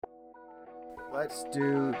Let's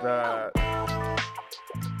do the...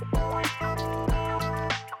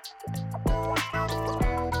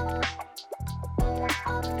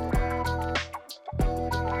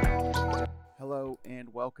 Hello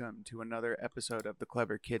and welcome to another episode of the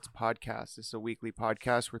Clever Kids Podcast. This is a weekly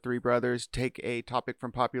podcast where three brothers take a topic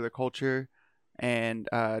from popular culture and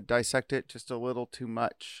dissect it just a little too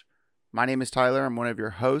much. My name is Tyler. I'm one of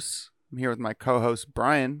your hosts. I'm here with my co-host,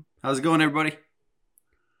 Brian. How's it going, everybody?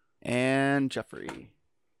 And Jeffrey.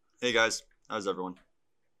 Hey guys, how's everyone?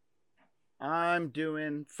 I'm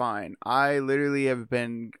doing fine. I literally have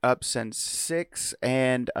been up since 6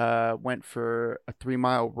 and went for a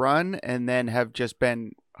 3-mile run and then have just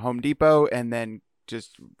been Home Depot and then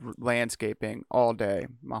just landscaping all day.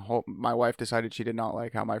 My wife decided she did not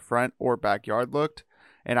like how my front or backyard looked,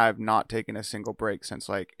 and I have not taken a single break since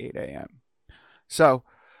like 8 a.m. So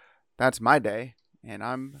that's my day, and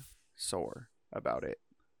I'm sore about it.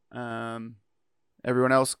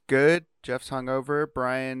 Everyone else good? Jeff's hungover.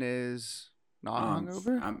 Brian is not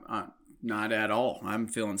hungover? I'm not at all. I'm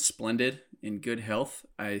feeling splendid, in good health.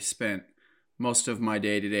 I spent most of my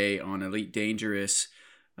day today on Elite Dangerous,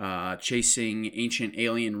 chasing ancient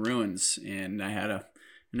alien ruins, and I had an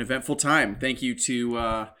eventful time. Thank you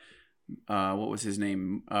to, what was his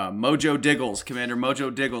name? Mojo Diggles, Commander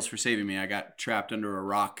Mojo Diggles, for saving me. I got trapped under a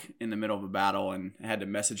rock in the middle of a battle, and I had to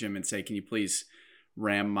message him and say, can you please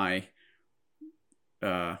ram my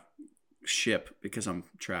ship because I'm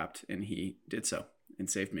trapped, and he did so and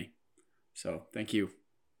saved me. So thank you,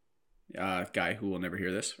 guy who will never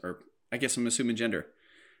hear this, or I guess I'm assuming gender.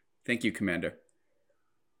 Thank you, Commander.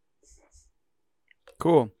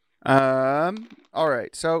 Cool. All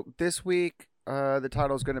right. So this week, the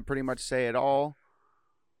title is going to pretty much say it all.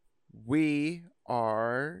 We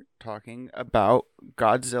are talking about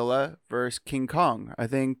Godzilla versus King Kong. I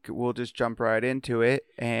think we'll just jump right into it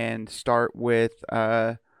and start with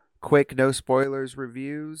quick no spoilers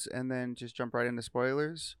reviews and then just jump right into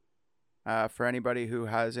spoilers. For anybody who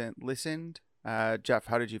hasn't listened, Jeff,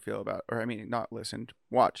 how did you feel about, or I mean, not listened,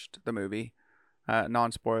 watched the movie?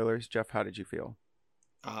 Non-spoilers. Jeff, how did you feel?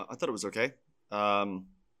 I thought it was okay. I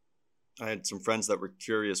had some friends that were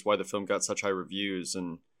curious why the film got such high reviews,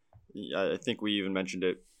 and I think we even mentioned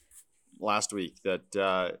it last week that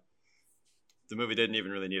the movie didn't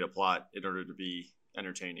even really need a plot in order to be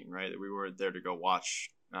entertaining, right? That we weren't there to go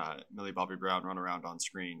watch Millie Bobby Brown run around on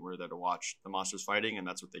screen. We're there to watch the monsters fighting, and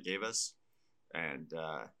that's what they gave us. And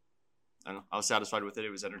I don't know, I was satisfied with it.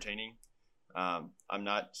 It was entertaining. I'm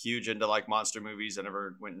not huge into like monster movies. I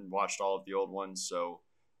never went and watched all of the old ones, so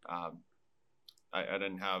I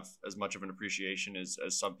didn't have as much of an appreciation as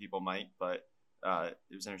some people might, but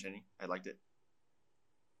it was entertaining. I liked it.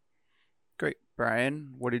 Great.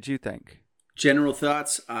 Brian, what did you think? General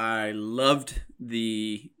thoughts. I loved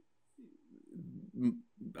the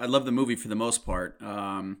movie for the most part.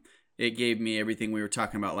 It gave me everything we were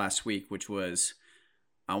talking about last week, which was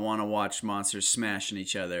I want to watch monsters smashing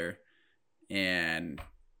each other. And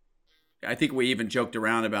I think we even joked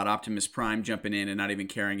around about Optimus Prime jumping in and not even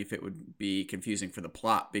caring if it would be confusing for the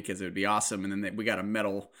plot because it would be awesome. And then we got a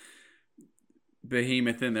metal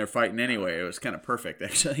behemoth in there fighting anyway. It was kind of perfect,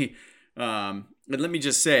 actually. And let me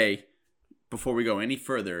just say, before we go any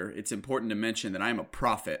further, it's important to mention that I'm a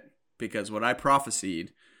prophet, because what I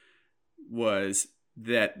prophesied was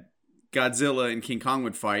that Godzilla and King Kong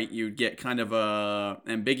would fight. You'd get kind of a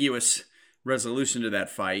ambiguous resolution to that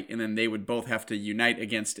fight, and then they would both have to unite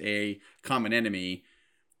against a common enemy,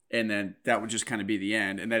 and then that would just kind of be the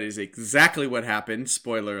end. And that is exactly what happened.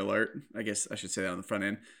 Spoiler alert. I guess I should say that on the front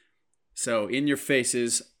end. So in your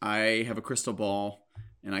faces, I have a crystal ball,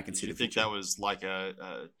 and I can see the future. Did you think that was like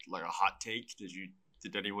a hot take?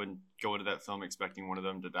 Did anyone go into that film expecting one of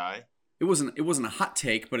them to die? It wasn't a hot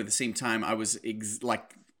take, but at the same time, I was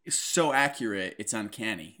so accurate, it's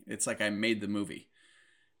uncanny. It's like I made the movie.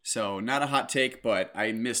 So not a hot take, but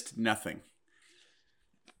I missed nothing.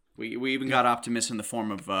 We even got Optimus in the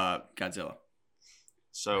form of Godzilla.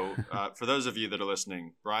 So for those of you that are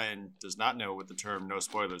listening, Brian does not know what the term "no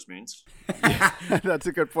spoilers" means. That's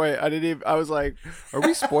a good point. I was like, are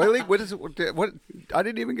we spoiling? What is it? What? I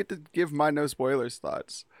didn't even get to give my no spoilers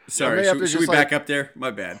thoughts. Sorry, should we back up there? My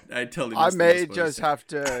bad. I totally missed I may just have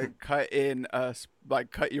to cut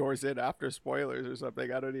yours in after spoilers or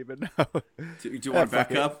something. I don't even know. Do you want to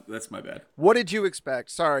back up? That's my bad. What did you expect?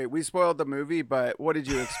 Sorry, we spoiled the movie, but what did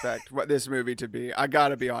you expect this movie to be? I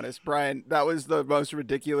gotta be honest, Brian. That was the most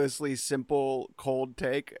ridiculously simple, cold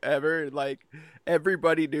take ever. Like,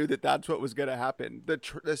 everybody knew that that's what was gonna happen.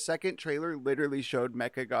 The second trailer literally showed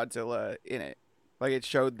Mecha Godzilla in it. Like, it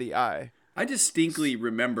showed the eye. I distinctly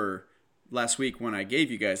remember last week when I gave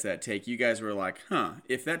you guys that take, you guys were like, "Huh?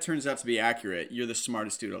 If that turns out to be accurate, you're the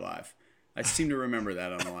smartest dude alive." I seem to remember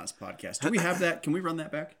that on the last podcast. Do we have that? Can we run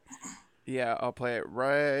that back? Yeah, I'll play it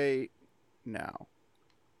right now.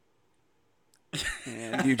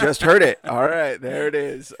 And you just heard it. All right, there it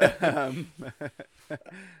is.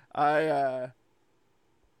 I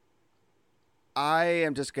I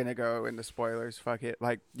am just gonna go into spoilers. Fuck it.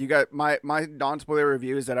 Like you got my non-spoiler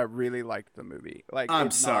review is that I really liked the movie. Like I'm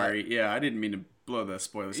it's sorry. Yeah, I didn't mean to blow the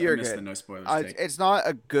spoilers. You're I missed good. the no spoilers take. It's not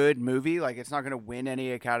a good movie. Like it's not gonna win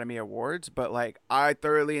any Academy Awards, but like I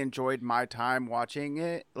thoroughly enjoyed my time watching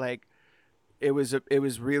it. Like it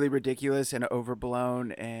was really ridiculous and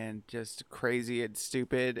overblown and just crazy and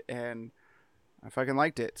stupid, and I fucking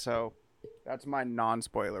liked it. So that's my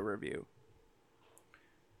non-spoiler review.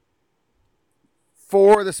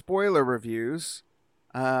 For the spoiler reviews,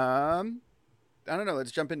 I don't know.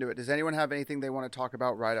 Let's jump into it. Does anyone have anything they want to talk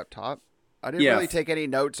about right up top? I didn't really take any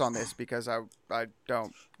notes on this because I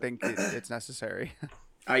don't think it's necessary.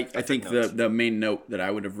 I think the main note that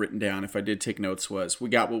I would have written down if I did take notes was we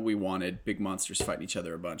got what we wanted. Big monsters fighting each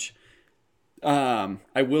other a bunch.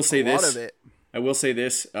 I will say this. A lot of it. I will say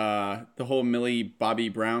this. The whole Millie Bobby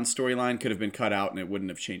Brown storyline could have been cut out and it wouldn't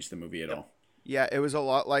have changed the movie at all. Yeah, it was a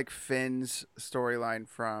lot like Finn's storyline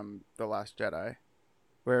from The Last Jedi,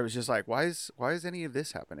 where it was just like, why is any of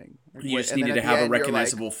this happening? Like, you just needed to have a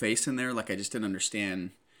recognizable face in there. Like I just didn't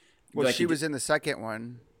understand. Well, like she was in the second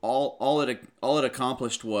one. All it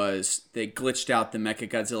accomplished was they glitched out the Mecha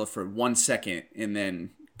Godzilla for 1 second, and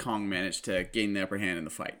then Kong managed to gain the upper hand in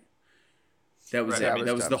the fight. That was it.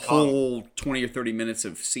 That was the whole 20 or 30 minutes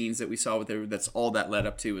of scenes that we saw with her. That's all that led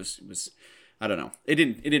up to was I don't know. It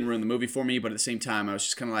didn't ruin the movie for me, but at the same time, I was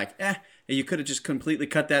just kind of like, you could have just completely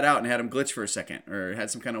cut that out and had him glitch for a second, or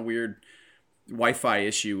had some kind of weird Wi-Fi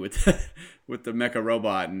issue with with the mecha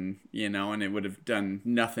robot, and and it would have done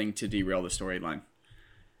nothing to derail the storyline.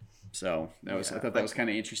 So I thought that was kind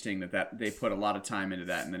of interesting that they put a lot of time into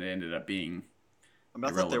that, and then it ended up being.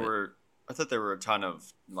 I thought there were a ton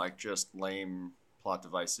of like just lame plot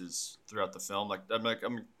devices throughout the film.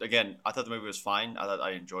 Again, I thought the movie was fine. I thought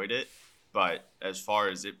I enjoyed it. But as far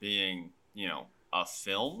as it being, a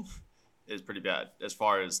film is pretty bad. As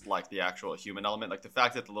far as like the actual human element, like the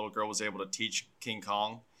fact that the little girl was able to teach King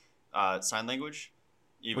Kong sign language,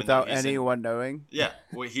 even without anyone knowing. Yeah,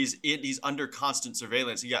 well, he's under constant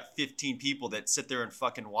surveillance. You got 15 people that sit there and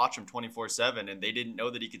fucking watch him 24/7, and they didn't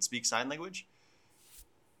know that he could speak sign language.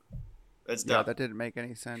 That's dumb. Yeah, that didn't make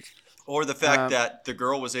any sense. Or the fact that the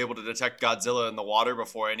girl was able to detect Godzilla in the water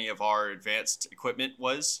before any of our advanced equipment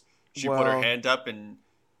was. She put her hand up and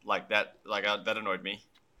that annoyed me.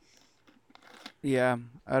 Yeah,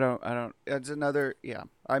 I don't. It's another. Yeah,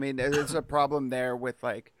 I mean, there's a problem there with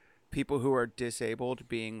like people who are disabled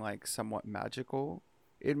being like somewhat magical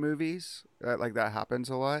in movies. Like that happens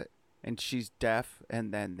a lot. And she's deaf,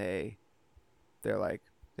 and then they're like,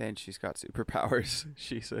 then she's got superpowers.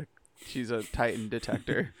 She's a Titan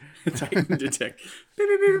detector. Titan detector.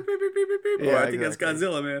 I think that's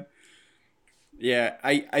Godzilla, man. Yeah,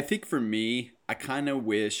 I think for me, I kind of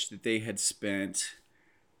wish that they had spent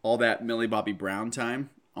all that Millie Bobby Brown time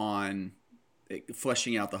on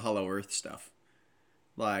fleshing out the Hollow Earth stuff.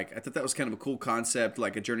 Like, I thought that was kind of a cool concept,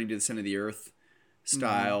 like a Journey to the Center of the Earth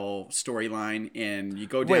style storyline, and you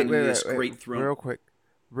go down to this great throne.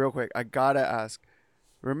 Real quick, I gotta ask.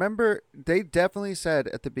 Remember, they definitely said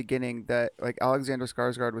at the beginning that like Alexander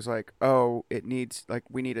Skarsgård was like, "Oh,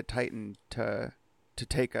 we need a Titan to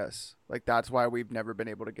take us. Like that's why we've never been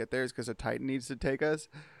able to get there is because a Titan needs to take us."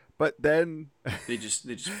 But then they just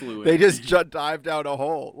flew. They just dived down a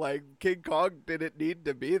hole. Like King Kong didn't need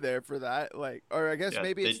to be there for that. Like, or I guess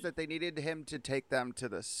maybe it's that they needed him to take them to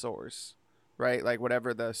the source, right? Like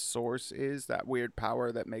whatever the source is, that weird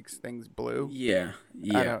power that makes things blue. Yeah.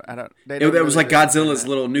 I don't. That was like Godzilla's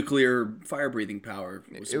little nuclear fire breathing power.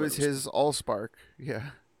 It was his Allspark. Yeah.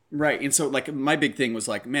 Right, and so like my big thing was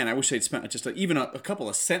like, man, I wish they'd spent just even a couple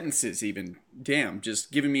of sentences,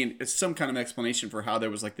 just giving me some kind of explanation for how there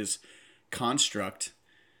was like this construct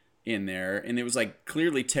in there, and it was like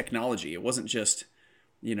clearly technology. It wasn't just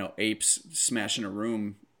apes smashing a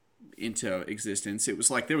room into existence. It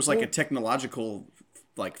was like there was like a technological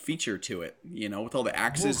like feature to it, with all the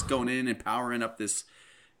axes going in and powering up this.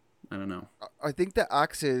 I don't know. I think the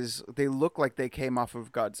axes, they look like they came off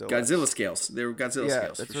of Godzilla. Godzilla scales. They were Godzilla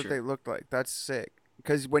scales. Yeah, that's what they looked like. That's sick.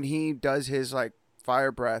 Because when he does his like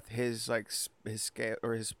fire breath, his scale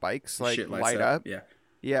or his spikes like light up. Yeah.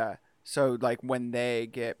 Yeah. So like when they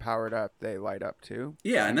get powered up, they light up too.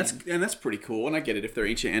 Yeah, I and mean, that's pretty cool. And I get it if they're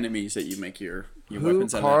ancient enemies that you make your who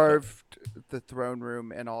weapons out of that. carved the throne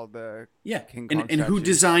room and all the Yeah, King and Kong who statues?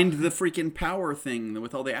 designed the freaking power thing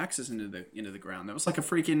with all the axes into the ground? That was like a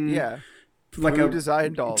freaking Yeah, like who a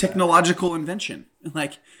designed all that? technological invention.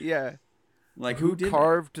 Yeah, Like who who did that?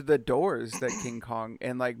 carved the doors that King Kong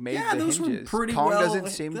and like made Yeah, the those were hinges? pretty Kong well. doesn't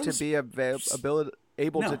seem to be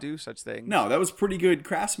able No. to do such things. No, that was pretty good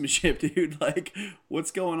craftsmanship, dude. Like, what's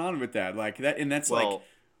going on with that? Like that, and that's Well, like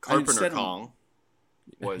Carpenter instead of- Kong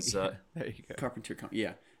was there you go. Carpenter Kong.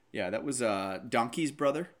 Yeah, yeah, that was Donkey's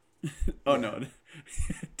brother. Oh no,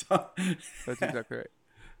 That's exactly right.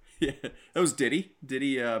 yeah, that was Diddy.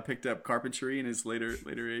 Diddy picked up carpentry in his later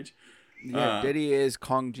age. Yeah, Diddy is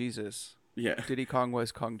Kong Jesus. Yeah. Diddy Kong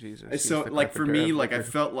was Kong Jesus. He's So the like for carpenter me, of like I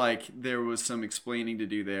record. felt like there was some explaining to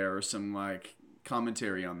do there, or some like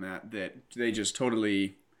commentary on that they just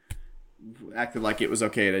totally acted like it was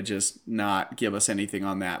okay to just not give us anything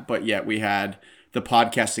on that. But yet we had the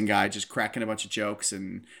podcasting guy just cracking a bunch of jokes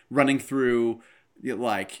and running through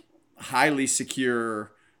like highly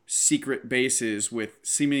secure secret bases with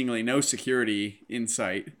seemingly no security in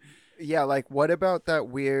sight. Yeah, like what about that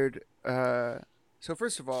weird so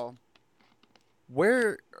first of all,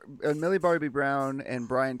 where Millie Bobby Brown and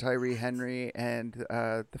Brian Tyree Henry and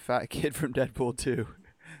the fat kid from Deadpool 2.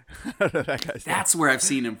 I don't know that guy's That's where I've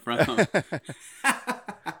seen him from. name.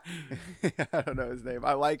 I don't know his name.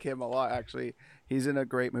 I like him a lot, actually. He's in a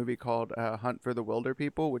great movie called Hunt for the Wilder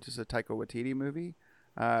People, which is a Taika Waititi movie.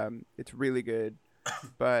 It's really good,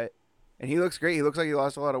 and he looks great. He looks like he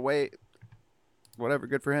lost a lot of weight. Whatever,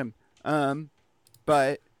 good for him.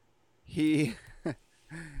 But he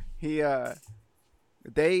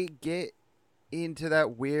they get into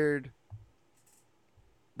that weird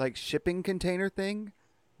like shipping container thing.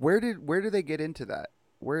 Where do they get into that?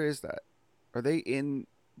 Where is that? Are they in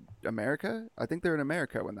America? I think they're in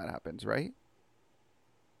America when that happens, right?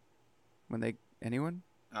 Anyone?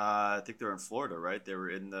 I think they're in Florida, right? They were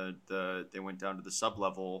in they went down to the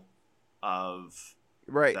sublevel of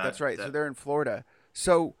Right, that's right. So they're in Florida.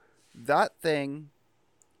 So that thing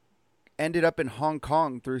ended up in Hong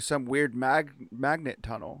Kong through some weird magnet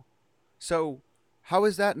tunnel. So how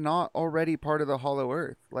is that not already part of the Hollow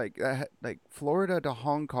Earth? Like Florida to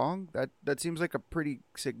Hong Kong? That seems like a pretty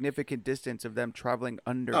significant distance of them traveling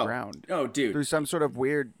underground. Oh, dude. Through some sort of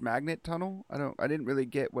weird magnet tunnel? I didn't really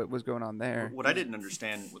get what was going on there. What I didn't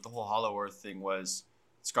understand with the whole Hollow Earth thing was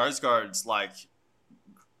Skarsgård's like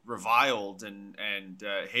reviled and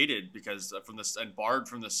hated because from this and barred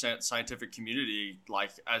from the scientific community like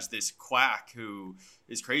as this quack who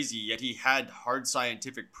is crazy, yet he had hard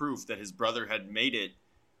scientific proof that his brother had made it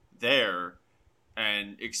there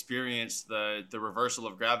and experienced the reversal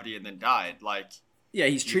of gravity and then died. Like, yeah,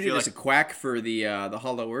 he's treated as like a quack for the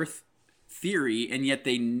Hollow Earth theory, and yet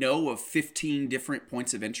they know of 15 different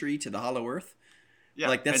points of entry to the Hollow Earth. Yeah,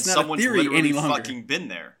 like that's and not someone's a theory literally any longer. fucking been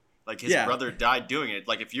there. Like his Yeah. brother died doing it.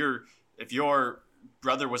 Like if your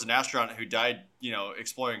brother was an astronaut who died,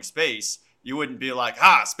 exploring space, you wouldn't be like,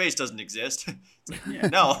 space doesn't exist. It's like, Yeah.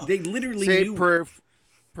 no, They literally Say knew. proof.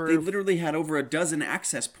 They literally had over a dozen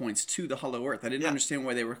access points to the Hollow Earth. I didn't Yeah. understand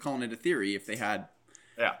why they were calling it a theory if they had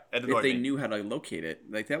yeah, it if annoyed they me. knew how to locate it.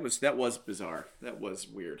 Like that was bizarre. That was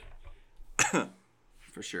weird.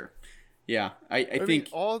 For sure. Yeah, I I mean, think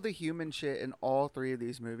all the human shit in all three of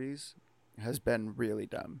these movies has been really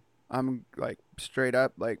dumb. I'm like straight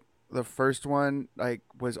up like the first one like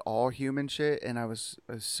was all human shit and I was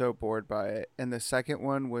so bored by it. And the second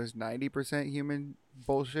one was 90% human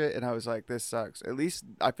bullshit and I was like, this sucks. At least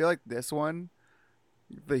I feel like this one,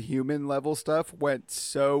 the human level stuff went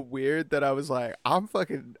so weird that I was like, I'm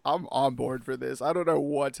on board for this. I don't know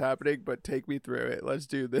what's happening, but take me through it. Let's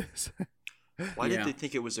do this. Why Yeah. did they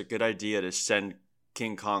think it was a good idea to send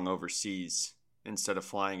King Kong overseas instead of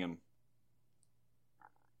flying him?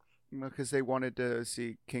 Because they wanted to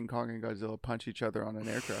see King Kong and Godzilla punch each other on an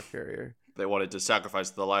aircraft carrier. They wanted to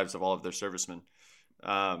sacrifice the lives of all of their servicemen.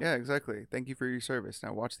 Yeah, exactly. Thank you for your service.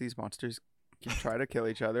 Now watch these monsters try to kill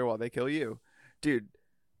each other while they kill you. Dude,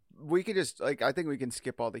 we could just, like, I think we can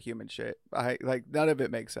skip all the human shit. None of it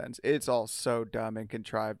makes sense. It's all so dumb and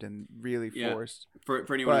contrived and really Yeah. forced. for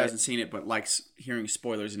anyone who But- hasn't seen it but likes hearing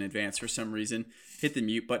spoilers in advance for some reason, hit the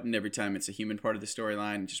mute button every time it's a human part of the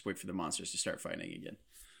storyline and just wait for the monsters to start fighting again.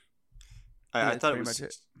 Yeah, I that's thought it pretty was much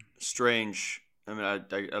it. strange. I mean, I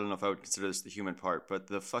don't know if I would consider this the human part, but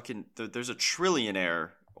there's a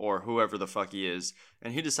trillionaire or whoever the fuck he is,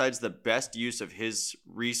 and he decides the best use of his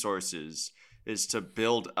resources is to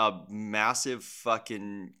build a massive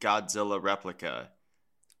fucking Godzilla replica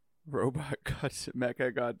Robot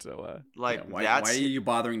Mecha Godzilla. Like why are that's you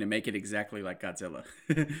bothering to make it exactly like Godzilla?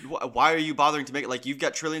 why are you bothering to make it? Like, you've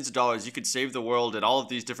got trillions of dollars, you could save the world in all of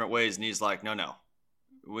these different ways, and he's like, no,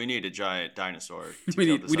 we need a giant dinosaur to we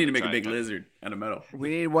kill need this we need to other make a giant big dinosaur. lizard out of metal. We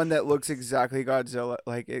need one that looks exactly Godzilla,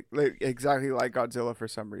 exactly like Godzilla for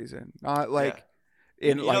some reason. Not like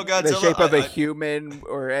in You know, like the Godzilla, shape of a I- human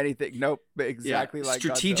or anything. Nope, exactly like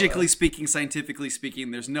strategically Godzilla. speaking, scientifically speaking,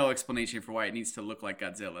 there's no explanation for why it needs to look like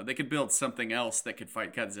Godzilla. They could build something else that could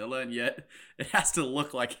fight Godzilla, and yet it has to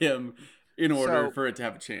look like him in order So- for it to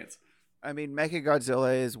have a chance. I mean,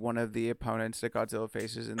 Mechagodzilla is one of the opponents that Godzilla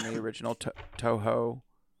faces in the original Toho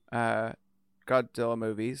Godzilla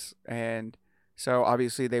movies, and so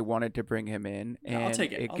obviously they wanted to bring him in, and Yeah, I'll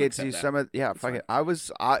take it. it I'll gets accept you that. some of That's fuck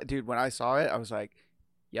fine. it. Dude, when I saw it, I was like,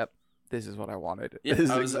 "Yep, this is what I wanted." Yeah, This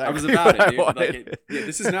is I was exactly about what it, I dude. Like, wanted.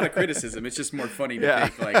 this is not a criticism. It's just more funny to Yeah,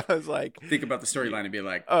 think like I was like, think about the storyline and be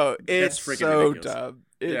like, "Oh, That's it's freaking so ridiculous." dumb.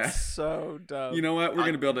 It's Yeah. so dumb." you know what? We're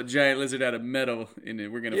gonna build a giant lizard out of metal, and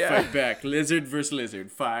then we're gonna Yeah. fight back. Lizard versus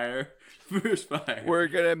lizard, fire versus fire. We're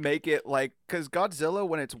gonna make it like, because Godzilla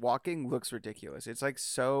when it's walking looks ridiculous. It's like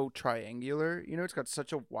so triangular, it's got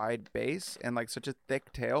such a wide base and like such a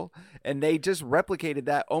thick tail, and they just replicated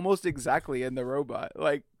that almost exactly in the robot.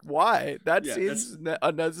 Like, why? That Yeah, seems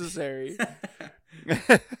unnecessary.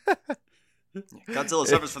 Godzilla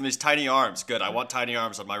suffers from these tiny arms. Good, I want tiny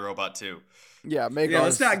arms on my robot too. Yeah, make Yeah,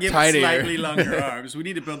 let's ours not give tinier. it slightly longer arms. We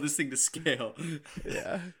need to build this thing to scale.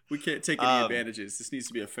 Yeah. We can't take any advantages. This needs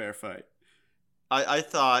to be a fair fight. I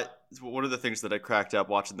thought one of the things that I cracked up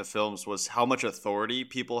watching the films was how much authority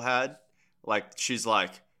people had. Like, she's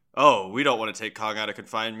like, oh, we don't want to take Kong out of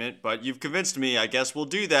confinement, but you've convinced me. I guess we'll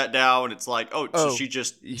do that now. And it's like, so she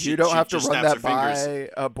just You don't have to just run snaps that her fingers.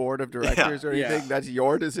 by a board of directors or anything. Yeah. That's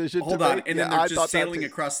your decision. Hold to on, make. and then Yeah, I they're thought just that sailing too.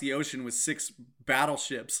 across the ocean with 6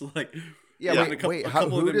 battleships. Like, Yeah, Yeah. wait, a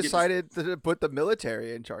couple of who them get- decided to put the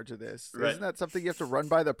military in charge of this? Right. Isn't that something you have to run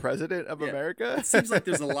by the president of Yeah. America? It seems like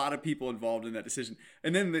there's a lot of people involved in that decision.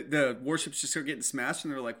 And then the warships just start getting smashed,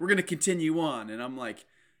 and they're like, "We're going to continue on." And I'm like,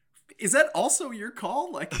 "Is that also your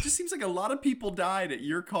call?" Like, it just seems like a lot of people died at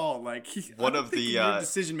your call. Like, One I don't of think the, your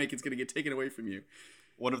decision making is going to get taken away from you.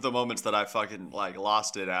 One of the moments that I fucking like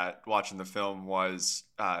lost it at watching the film was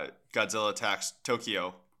Godzilla attacks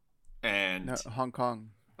Tokyo and No, Hong Kong.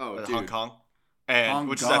 Oh, dude. Hong Kong, and Hong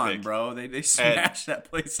which Kong, is epic. bro. They smashed that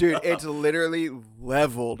place. Dude, up. it's literally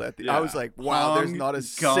leveled at the. I Yeah. was like, wow, there's Hong not a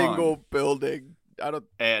Kong. single building. I don't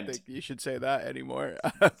And think you should say that anymore.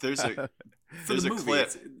 there's a For there's the a movie. clip.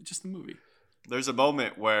 It's just the movie. There's a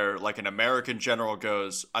moment where like an American general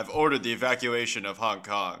goes, "I've ordered the evacuation of Hong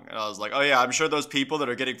Kong," and I was like, "Oh yeah, I'm sure those people that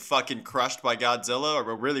are getting fucking crushed by Godzilla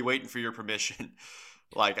are really waiting for your permission."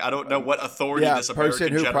 Like, I don't know what authority yeah, this American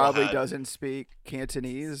person who general probably had. doesn't speak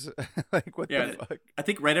Cantonese. Like, what Yeah, the fuck? I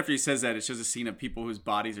think right after he says that, it shows a scene of people whose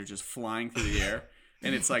bodies are just flying through the air.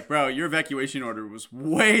 And it's like, bro, your evacuation order was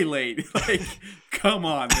way late. Like, come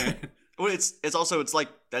on, man. Well, it's also it's like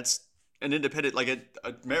that's an independent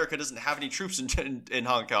America doesn't have any troops in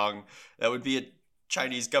Hong Kong. That would be a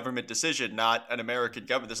Chinese government decision, not an American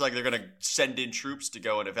government. It's like they're gonna send in troops to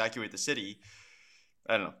go and evacuate the city.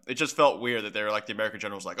 I don't know. It just felt weird that they were like the American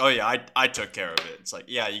general was like, "Oh yeah, I took care of it." It's like,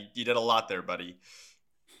 yeah, you did a lot there, buddy.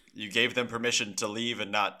 You gave them permission to leave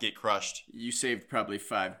and not get crushed. You saved probably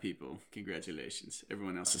 5 people. Congratulations.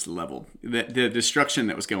 Everyone else is leveled. The destruction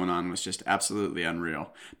that was going on was just absolutely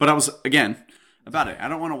unreal. But I was, again, about it. I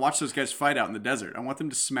don't want to watch those guys fight out in the desert. I want them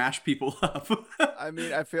to smash people up. I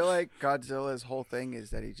mean, I feel like Godzilla's whole thing is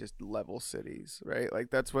that he just levels cities, right? Like,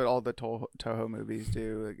 that's what all the Toho movies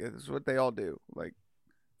do. Like, it's what they all do. Like,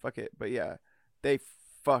 fuck it. But yeah, they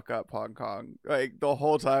fuck up Hong Kong. Like, the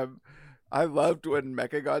whole time. I loved when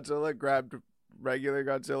Mechagodzilla grabbed regular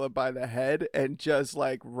Godzilla by the head and just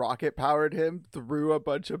like rocket powered him through a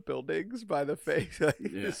bunch of buildings by the face, like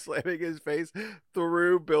just slamming his face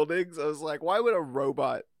through buildings. I was like, why would a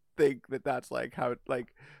robot think that that's like how?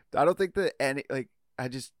 Like, I don't think that any like I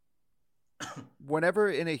just whenever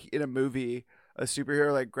in a movie a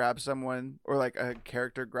superhero like grabs someone or like a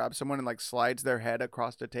character grabs someone and like slides their head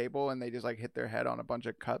across the table and they just like hit their head on a bunch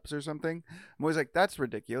of cups or something, I'm always like, that's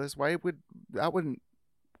ridiculous. What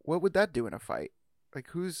would that do in a fight? Like,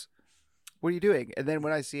 what are you doing? And then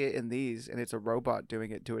when I see it in these and it's a robot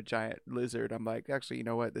doing it to a giant lizard, I'm like, actually, you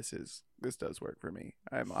know what? This does work for me.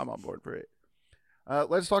 I'm on board for it.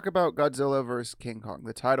 Let's talk about Godzilla versus King Kong,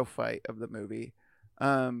 the title fight of the movie.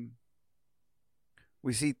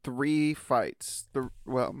 We see 3 fights,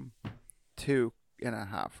 2.5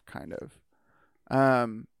 kind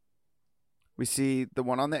of. We see the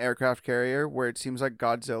one on the aircraft carrier where it seems like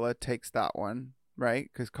Godzilla takes that one right?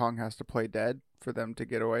 Because Kong has to play dead for them to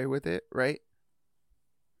get away with it, right?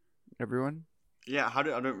 Everyone? Yeah, I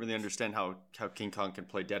don't really understand how King Kong can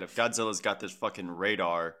play dead. If Godzilla's got this fucking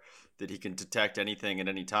radar that he can detect anything at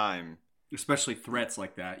any time, Especially threats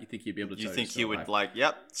like that. You think he'd be able to you tell think you're he still would alive. like,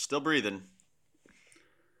 yep, still breathing.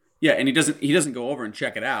 Yeah, and he doesn't go over and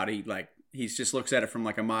check it out. He just looks at it from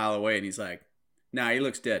like a mile away and he's like, nah, he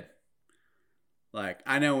looks dead. Like,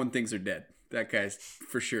 I know when things are dead. That guy's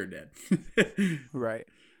for sure dead. Right.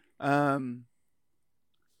 Um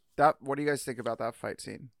that what do you guys think about that fight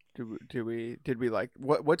scene? Did we like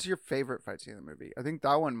what's your favorite fight scene in the movie? I think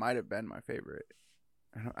that one might have been my favorite.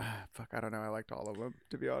 I don't know. I liked all of them,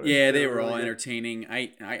 to be honest. Yeah, they were really all good. entertaining.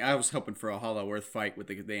 I was hoping for a Hollow Earth fight with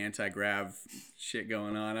the anti-grav shit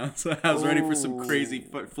going on. I was ready for some crazy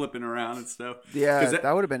flipping around and stuff. Yeah, 'Cause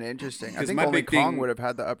that would have been interesting. I 'cause think my only big Kong thing- would have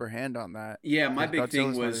had the upper hand on that. Yeah, my Because big thing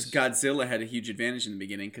Godzilla's not was as- Godzilla had a huge advantage in the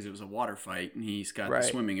beginning because it was a water fight and he's got the Right.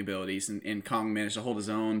 swimming abilities, and Kong managed to hold his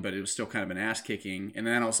own, but it was still kind of an ass kicking. And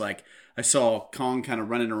then I was like, I saw Kong kind of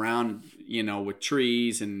running around, with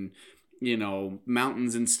trees and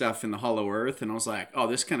mountains and stuff in the Hollow Earth, and I was like, oh,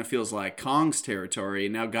 this kind of feels like Kong's territory.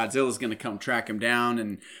 And now Godzilla's going to come track him down,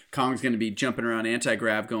 and Kong's going to be jumping around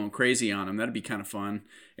anti-grav, going crazy on him. That'd be kind of fun.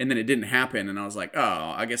 And then it didn't happen, and I was like,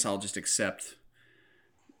 oh, I guess I'll just accept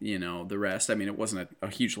the rest. I mean, it wasn't a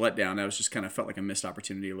huge letdown. I was just kind of felt like a missed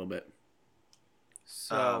opportunity a little bit.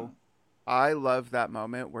 So, I love that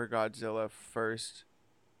moment where Godzilla first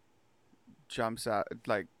jumps out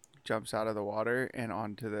of the water and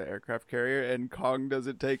onto the aircraft carrier, and Kong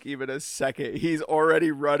doesn't take even a second. He's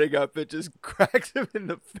already running up and just cracks him in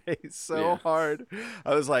the face so hard.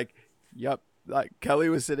 I was like, yep. Like Kelly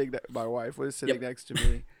was sitting, my wife was sitting next to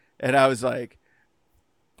me, and I was like,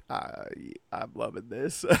 I'm loving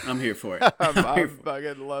this. I'm here for it. I'm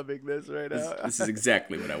fucking loving this right now. This is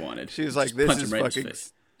exactly what I wanted. She was like, Just this punch is him right in his fucking.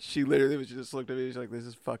 face. She literally was just looked at me. She's like, this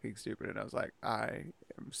is fucking stupid. And I was like, I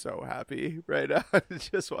am so happy right now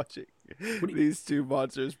just watching these two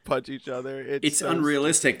monsters punch each other. It's so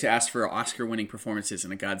unrealistic to ask for Oscar-winning performances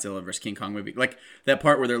in a Godzilla versus King Kong movie. Like that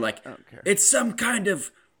part where they're like, it's some kind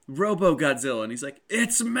of Robo Godzilla, and he's like,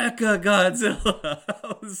 it's Mecha Godzilla.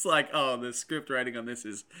 I was like, oh, the script writing on this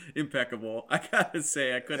is impeccable. I gotta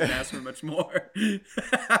say, I couldn't ask for much more.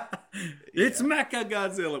 It's Mecha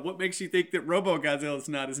Godzilla. What makes you think that Robo Godzilla is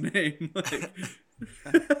not his name?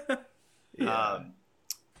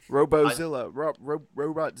 Robozilla,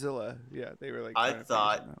 Robotzilla. Yeah, they were like. I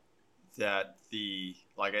thought that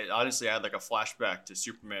honestly, I had like a flashback to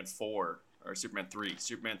Superman 4 or Superman 3.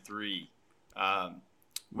 Superman 3.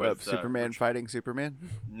 With Superman fighting Superman?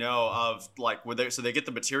 No, of like so they get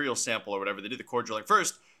the material sample or whatever. They do the core drilling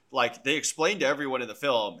first. Like they explain to everyone in the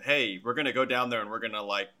film, hey, we're gonna go down there and we're gonna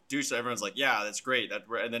like do so. Everyone's like, yeah, that's great.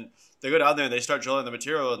 And then they go down there and they start drilling the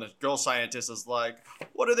material, and the girl scientist is like,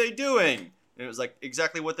 what are they doing? And it was like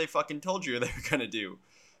exactly what they fucking told you they were gonna do.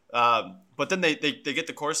 But then they get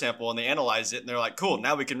the core sample and they analyze it, and they're like, cool,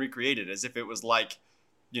 now we can recreate it as if it was like,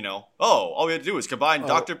 all we had to do was combine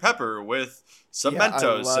Dr. Pepper with some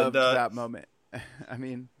Mentos. I loved that moment. I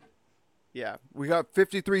mean, yeah, we got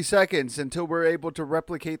 53 seconds until we're able to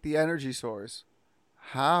replicate the energy source.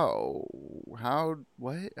 How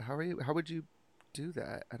would you do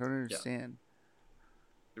that? I don't understand.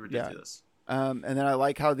 Yeah. Ridiculous. And then I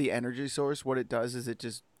like how the energy source, what it does is it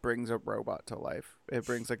just brings a robot to life. It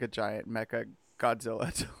brings like a giant mecha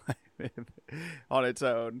Godzilla to life on its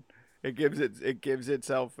own. It gives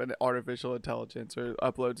itself an artificial intelligence, or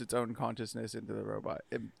uploads its own consciousness into the robot.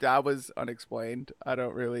 That was unexplained. I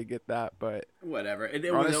don't really get that, but whatever. Honestly,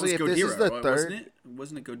 that was if this is the Ghidorah, third, wasn't it?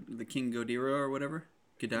 Wasn't it the King Ghidorah or whatever?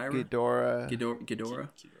 Ghidorah.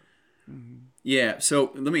 Mm-hmm. Yeah. So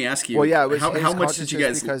let me ask you. Well, yeah. It was how much did you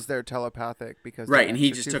guys? Because they're telepathic. Because right, and he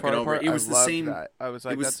just took it over. It was the same. That. I was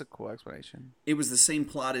like, that's a cool explanation. It was the same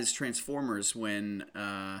plot as Transformers when.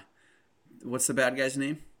 What's the bad guy's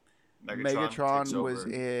name? Megatron was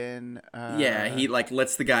in. He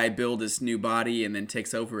lets the guy build his new body and then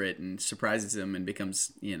takes over it and surprises him and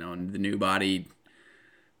becomes the new body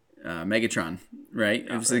Megatron, right?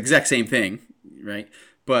 It was the exact same thing, right?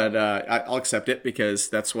 But I'll accept it because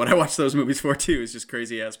that's what I watch those movies for too. It's just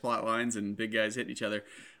crazy ass plot lines and big guys hitting each other.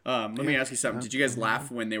 Let me ask you something. Did you guys laugh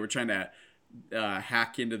when they were trying to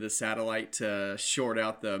hack into the satellite to short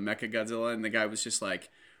out the Mecha Godzilla, and the guy was just like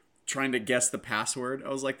trying to guess the password? I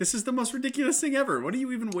was like, this is the most ridiculous thing ever. What are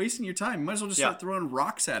you even wasting your time? You might as well just start throwing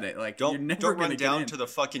rocks at it. Like, don't you're never run down to the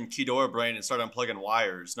fucking Ghidorah brain and start unplugging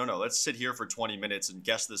wires. No, let's sit here for 20 minutes and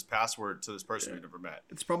guess this password to this person we've never met.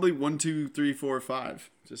 It's probably 1, 2, 3, 4, 5.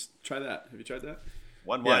 Just try that. Have you tried that?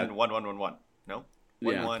 1 1 1 1 1 1. No.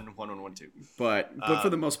 Yeah. 2. But for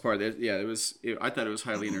the most part, it was. I thought it was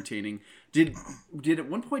highly entertaining. Did at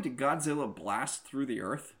one point did Godzilla blast through the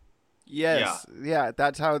Earth? Yeah. Yes, yeah,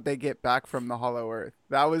 that's how they get back from the Hollow Earth.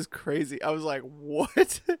 That was crazy. I was like,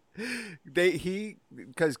 "What?"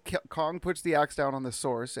 Because Kong puts the axe down on the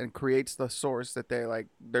source and creates the source that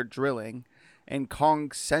they're drilling, and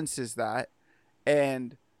Kong senses that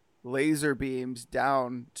and laser beams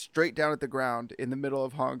down straight down at the ground in the middle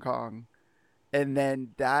of Hong Kong, and then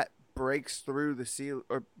that breaks through the sea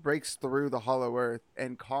or breaks through the Hollow Earth,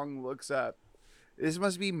 and Kong looks up. This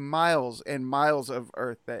must be miles and miles of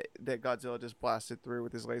Earth that Godzilla just blasted through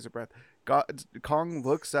with his laser breath. Kong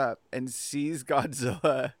looks up and sees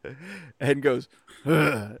Godzilla and goes,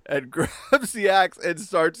 "Ugh," and grabs the axe and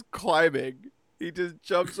starts climbing. He just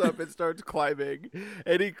jumps up and starts climbing,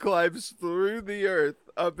 and he climbs through the Earth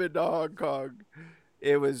up into Hong Kong.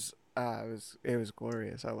 It was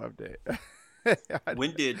glorious. I loved it.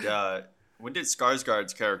 When did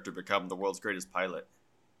Skarsgård's character become the world's greatest pilot?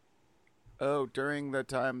 Oh, during the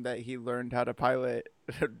time that he learned how to pilot,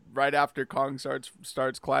 right after Kong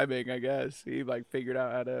starts climbing, I guess he figured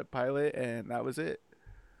out how to pilot, and that was it.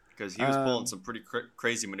 Because he was pulling some pretty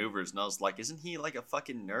crazy maneuvers, and I was like, isn't he like a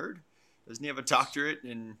fucking nerd? Doesn't he have a doctorate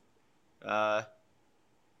in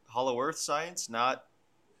Hollow Earth science, not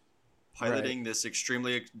piloting this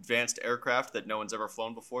extremely advanced aircraft that no one's ever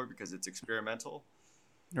flown before because it's experimental?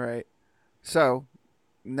 Right. So,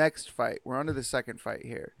 next fight, we're on to the second fight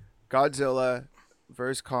here. Godzilla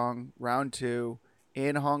versus Kong, round 2,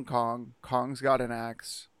 in Hong Kong. Kong's got an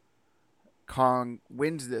axe. Kong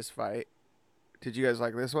wins this fight. Did you guys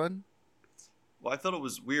like this one? Well, I thought it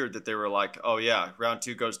was weird that they were like, "Oh yeah, round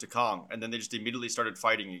 2 goes to Kong," and then they just immediately started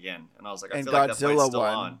fighting again, and I was like, "I feel like that fight's still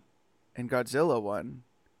on." And Godzilla won.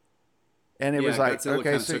 And it was Godzilla okay,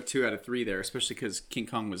 kind of so took 2 out of 3 there, especially because King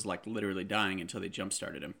Kong was literally dying until they jump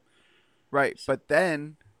started him. right, but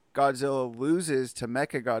then Godzilla loses to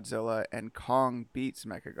Mechagodzilla, and Kong beats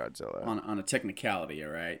Mechagodzilla On a technicality,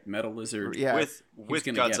 all right. Metal Lizard, Yeah. with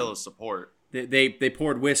Godzilla's support. They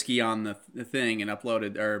poured whiskey on the thing and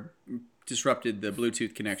uploaded or disrupted the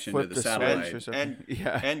Bluetooth connection Flip to the the satellite. switch or something.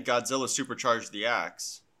 And Godzilla supercharged the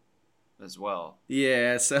axe as well.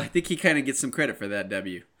 Yeah, so I think he kind of gets some credit for that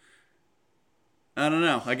W. I don't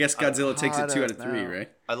know. I guess Godzilla takes it 2 out of 3,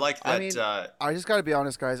 right? I like that. I mean, I just gotta be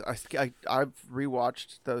honest, guys. I've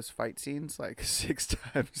rewatched those fight scenes 6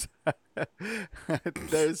 times.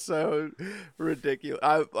 They're so ridiculous.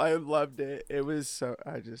 I loved it. It was so.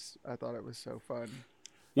 I thought it was so fun.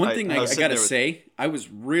 One thing I gotta say, I was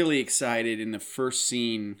really excited in the first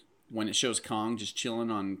scene when it shows Kong just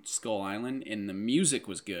chilling on Skull Island, and the music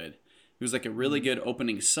was good. It was a really good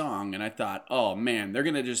opening song, and I thought, oh man, they're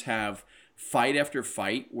gonna just have fight after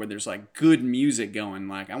fight where there's good music going.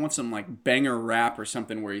 I want some banger rap or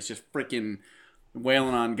something where he's just freaking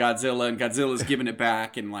wailing on Godzilla and Godzilla's giving it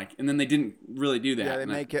back, and then they didn't really do that. Yeah, they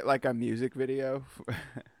make it like a music video.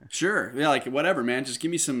 Sure, yeah, whatever, man. Just give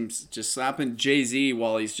me some, just slapping Jay-Z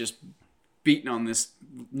while he's just beating on this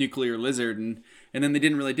nuclear lizard, and then they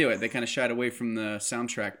didn't really do it. They kind of shied away from the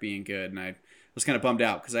soundtrack being good, and I was kind of bummed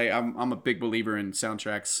out because I'm a big believer in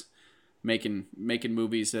soundtracks making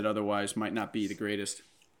movies that otherwise might not be the greatest.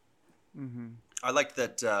 Mm-hmm. I liked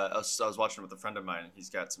that. I was watching with a friend of mine.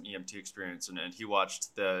 He's got some EMT experience, and he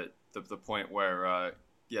watched the point where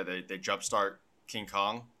they jumpstart King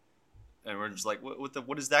Kong, and we're just like,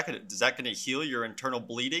 what is that gonna? Is that gonna heal your internal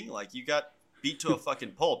bleeding? You got beat to a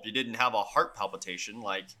fucking pulp. You didn't have a heart palpitation.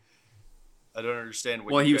 I don't understand.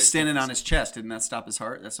 Well, he was standing on his chest. Didn't that stop his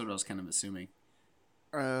heart? That's what I was kind of assuming.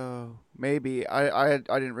 Oh, maybe. I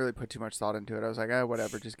didn't really put too much thought into it. I was like,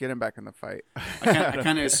 whatever, just get him back in the fight. I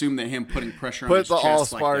kind of assumed that him putting pressure on put his the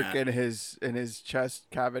chest allspark in his chest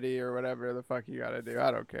cavity or whatever the fuck you gotta do.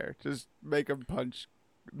 I don't care. Just make him punch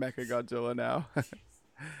Mechagodzilla now.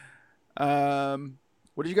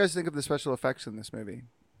 What did you guys think of the special effects in this movie?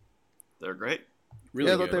 They're great.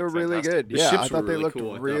 Really, I thought they were really good. The yeah, ships I thought were they looked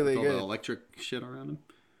cool. really all good. the electric shit around them.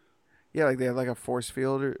 Yeah, they have a force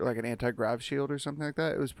field or an anti-grav shield or something like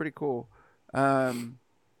that. It was pretty cool. I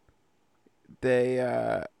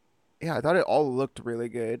thought it all looked really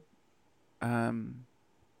good. Alexander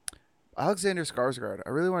Skarsgård. I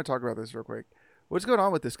really want to talk about this real quick. What's going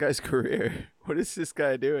on with this guy's career? What is this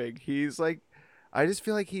guy doing? He's I just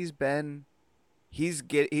feel like he's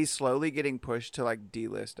slowly getting pushed to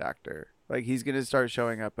D-list actor. He's gonna start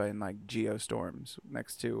showing up in Geostorms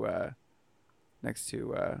next to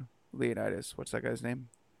Leonidas. What's that guy's name?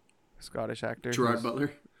 Scottish actor. Gerard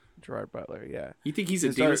Butler. Gerard Butler, yeah. You think he's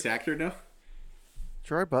a D-list actor now?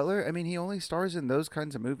 Gerard Butler? I mean, he only stars in those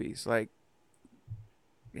kinds of movies.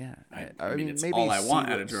 Yeah, I mean, it's maybe all I want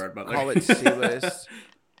out of Gerard Butler. Call it C list,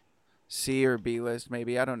 C or B list,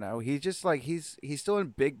 maybe. I don't know. He's just like he's still in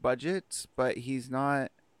big budgets, but he's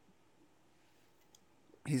not.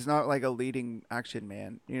 He's not like a leading action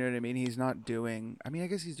man. You know what I mean? He's not doing. I mean, I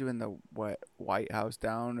guess he's doing the White House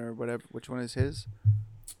Down or whatever. Which one is his?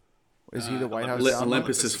 Is he the White House Down?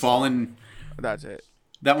 Olympus Has Fallen. That's it.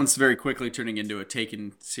 That one's very quickly turning into a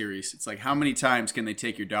Taken series. It's like, how many times can they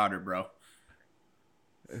take your daughter, bro?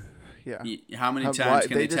 Yeah. How many times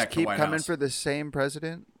can they just attack the keep White coming House? for the same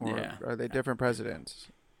president, or Yeah. are they different presidents?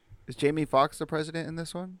 Is Jamie Foxx the president in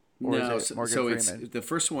this one, or No, is it Morgan so Freeman? it's the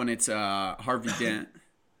first one. It's Harvey Dent,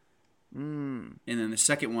 and then the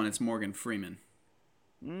second one it's Morgan Freeman.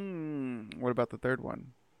 What about the third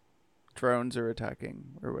one? Drones are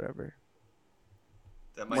attacking, or whatever.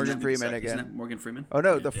 That might Morgan just be the Freeman second. again. Isn't that Morgan Freeman? Oh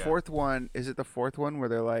no, Yeah. the fourth one. Is it the fourth one where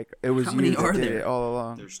they're like, it was How you many that are did there? it all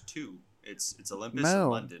along? There's two. It's Olympus No.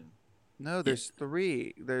 and London. No, there's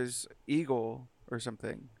three. There's Eagle or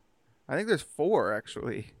something. I think there's four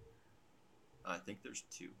actually. I think there's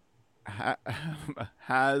two.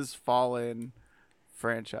 Has Fallen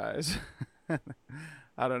franchise.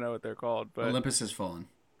 I don't know what they're called, but Olympus Has Fallen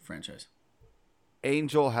franchise.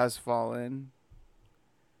 Angel Has Fallen.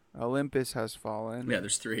 Olympus Has Fallen. Yeah,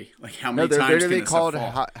 there's three. Like, how No, many they're times can literally this called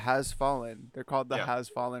fall? Has Fallen. They're called the Yeah. Has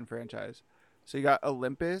Fallen franchise. So you got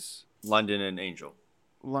Olympus, London and Angel.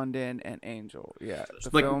 London, and Angel. Yeah, the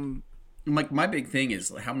Like- film. Like, my big thing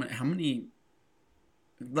is like, how many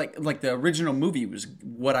like the original movie was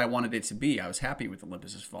what I wanted it to be. I was happy with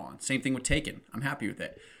Olympus Has Fallen. Same thing with Taken. I'm happy with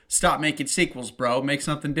it. Stop making sequels, bro. Make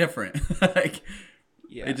something different. Like,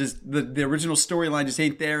 Yeah, it just the original storyline just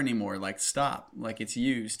ain't there anymore. Like, stop. Like, it's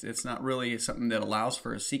used. It's not really something that allows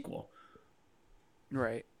for a sequel.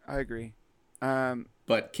 right. I agree.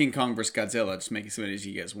 But King Kong vs. Godzilla, just make it as many as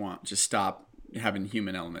you guys want. Just stop having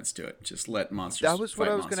human elements to it. Just let monsters. That was what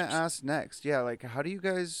fight I was gonna monsters. ask next. Yeah, like, what do you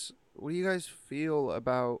guys feel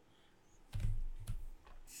about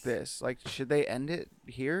this? Like, should they end it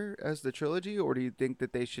here as the trilogy, or do you think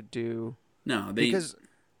that they should do? No, Because,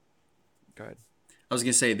 go ahead. I was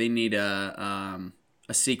gonna say they need a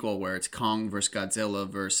sequel where it's Kong versus Godzilla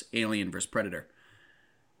versus Alien versus Predator,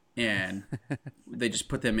 and they just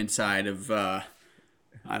put them inside of.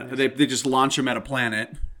 They just launch them at a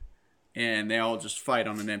planet, and they all just fight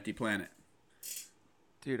on an empty planet.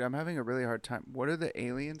 Dude, I'm having a really hard time. What are the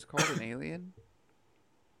aliens called? An alien?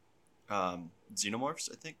 Xenomorphs,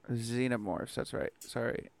 I think. Xenomorphs. That's right.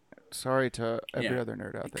 Sorry to every Yeah. other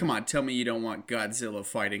nerd out there. Come on, tell me you don't want Godzilla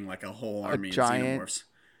fighting like a whole army of xenomorphs.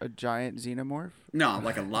 A giant xenomorph? No,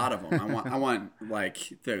 like a lot of them. I want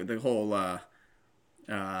like the whole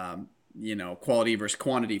quality versus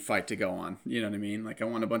quantity fight to go on. You know what I mean? Like, I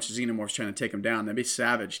want a bunch of xenomorphs trying to take them down. That'd be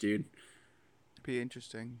savage, dude. Be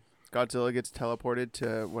interesting. Godzilla gets teleported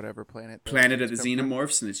to whatever planet. Planet of the come from.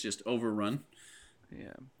 xenomorphs, and it's just overrun.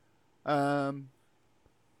 Yeah.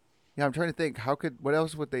 Yeah, I'm trying to think. What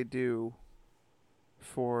else would they do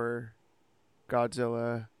for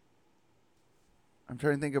Godzilla? I'm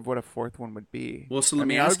trying to think of what a fourth one would be. Well, so let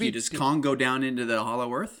me I would ask you: be- does Kong go down into the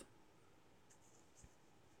Hollow Earth?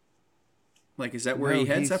 Like, is that where No, he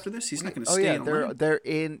heads he's- after this? He's not going to Oh stay yeah, on they're land.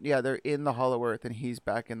 they're in the Hollow Earth, and he's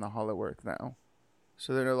back in the Hollow Earth now.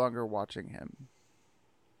 So they're no longer watching him.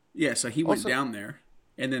 Yeah, so he went Also- down there,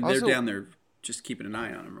 and then also- they're down there just keeping an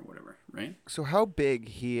eye on him or whatever, right? So how big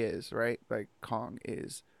he is, right? Like Kong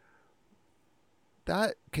is.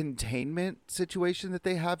 That containment situation that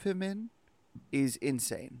they have him in is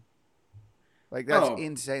insane. Like, that's Oh.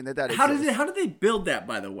 insane that How exists. did they build that?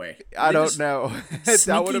 By the way, I They don't just- know.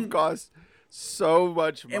 That would have sneaking- cost so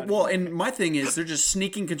much money. And my thing is, they're just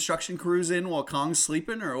sneaking construction crews in while Kong's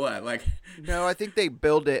sleeping, or what? Like, No, I think they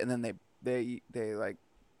build it and then they like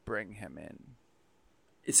bring him in.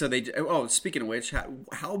 so they. Oh, speaking of which,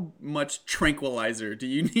 how much tranquilizer do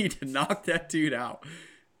you need to knock that dude out?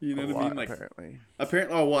 You know A what I lot, mean? Like, apparently.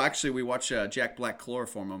 Oh well, actually, we watch Jack Black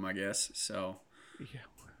chloroform him, I guess. So Yeah.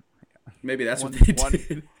 maybe that's One- what they one-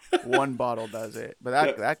 did. One bottle does it, but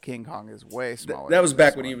that King Kong is way smaller. That was than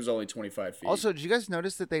back this when he one. was only 25 feet. Also, did you guys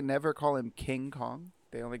notice that they never call him King Kong?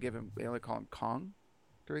 They only call him Kong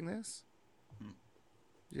during this. Did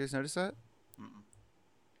you guys notice that?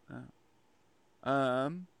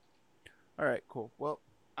 All right, cool. Well,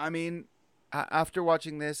 I mean, after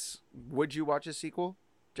watching this, would you watch a sequel,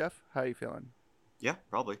 Jeff? How are you feeling? Yeah,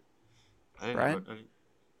 probably. I didn't Brian? know.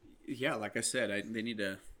 yeah, like I said, they need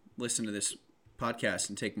to listen to this podcast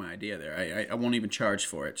and take my idea there. I won't even charge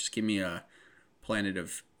for it. Just give me a planet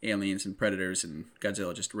of aliens and predators, and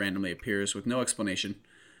Godzilla just randomly appears with no explanation,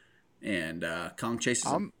 and Kong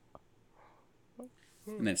chases him.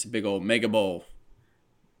 and then it's a big old mega bowl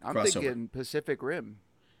I'm crossover. thinking Pacific Rim.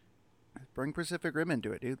 Bring Pacific Rim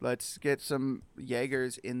into it, dude. Let's get some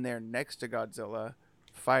Jaegers in there next to Godzilla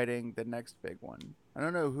fighting the next big one. I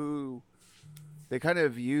don't know who. They kind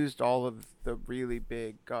of used all of the really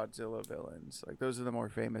big Godzilla villains. Like, those are the more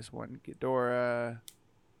famous ones. Ghidorah.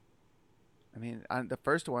 I mean, the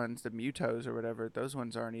first ones, the Mutos or whatever, those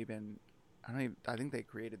ones aren't even. I think they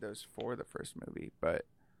created those for the first movie. But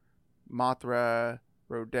Mothra,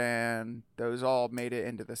 Rodan, those all made it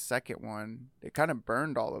into the second one. They kind of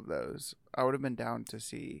burned all of those. I would have been down to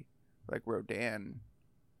see, like, Rodan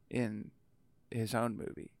in his own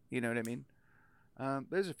movie. You know what I mean?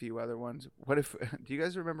 There's a few other ones. What if? Do you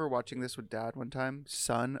guys remember watching this with Dad one time?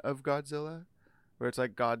 Son of Godzilla, where it's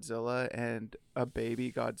like Godzilla and a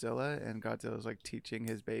baby Godzilla, and Godzilla's like teaching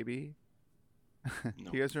his baby.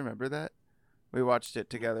 No. Do you guys remember that? We watched it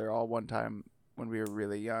together all one time when we were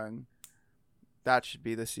really young. That should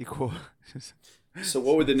be the sequel. So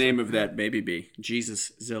what would the name of that baby be?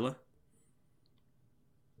 Jesus Zilla?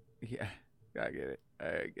 Yeah, I get it.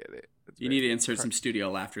 That's You need to insert some studio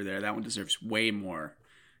laughter there. That one deserves way more.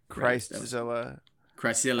 Christzilla.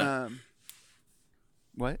 Christzilla.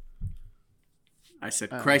 What? I said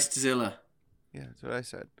Christzilla. Yeah, that's what I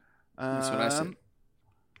said. That's what I said.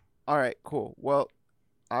 All right, cool. Well,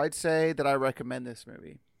 I'd say that I recommend this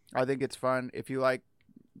movie. I think it's fun. If you like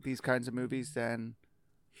these kinds of movies, then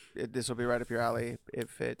this will be right up your alley.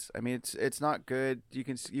 I mean, it's not good. You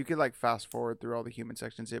could like fast forward through all the human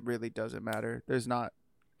sections. It really doesn't matter. There's not.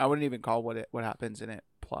 I wouldn't even call what happens in it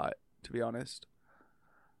plot, to be honest.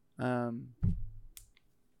 But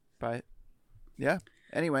yeah.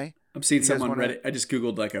 Anyway, I'm seeing you some guys on wanna- Reddit. I just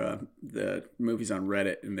googled like the movies on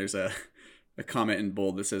Reddit, and there's a comment in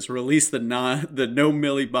bold that says release the no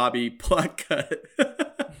Millie Bobby plot cut.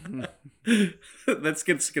 That's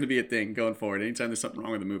going to be a thing going forward. Anytime there's something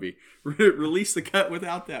wrong with the movie, release the cut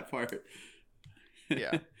without that part.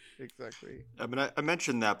 Yeah, exactly. I mean, I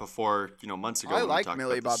mentioned that before, months ago. I when we like talked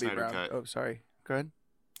Millie about the Bobby Snyder Brown. Cut. Oh, sorry. Go ahead.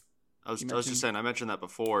 I was just saying, I mentioned that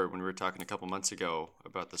before when we were talking a couple months ago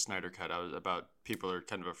about the Snyder Cut. I was about people are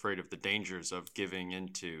kind of afraid of the dangers of giving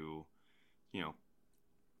into,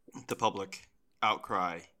 the public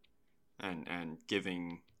outcry and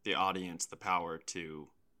giving the audience the power to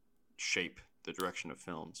shape the direction of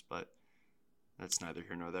films. But that's neither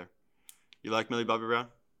here nor there. You like Millie Bobby Brown?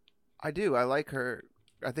 I do. I like her.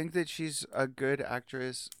 I think that she's a good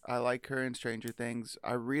actress. I like her in Stranger Things.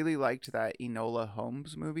 I really liked that Enola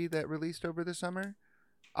Holmes movie that released over the summer.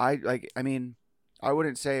 I mean, I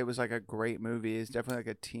wouldn't say it was like a great movie. It's definitely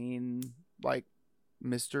like a teen like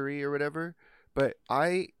mystery or whatever, but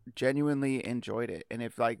I genuinely enjoyed it. And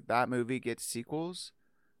if like that movie gets sequels,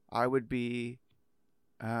 I would be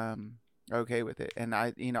okay with it. And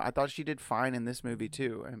I thought she did fine in this movie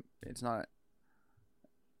too. And it's not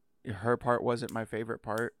her part wasn't my favorite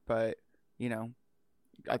part, but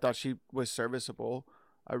I thought she was serviceable.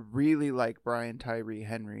 I really like Brian Tyree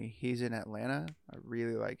Henry. He's in Atlanta. I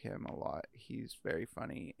really like him a lot. He's very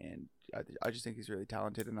funny, and I just think he's really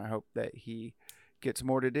talented, and I hope that he gets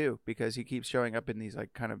more to do because he keeps showing up in these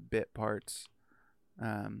like kind of bit parts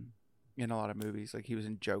in a lot of movies. Like he was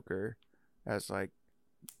in Joker as like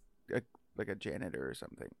a janitor or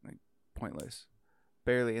something. Like pointless.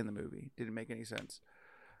 Barely in the movie. Didn't make any sense.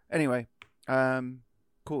 Anyway,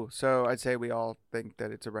 cool. So I'd say we all think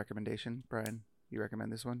that it's a recommendation. Brian, you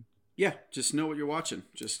recommend this one? Yeah, just know what you're watching.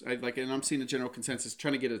 And I'm seeing the general consensus,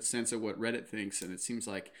 trying to get a sense of what Reddit thinks, and it seems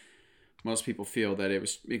like most people feel that it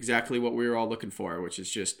was exactly what we were all looking for, which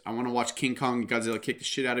is just, I want to watch King Kong and Godzilla kick the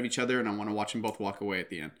shit out of each other, and I want to watch them both walk away at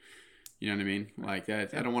the end. You know what I mean? Like, I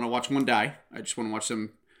don't want to watch one die. I just want to watch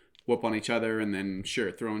them whoop on each other, and then,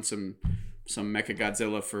 sure, throw in some Mecha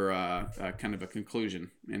Godzilla for kind of a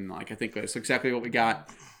conclusion. And, like, I think that's exactly what we got.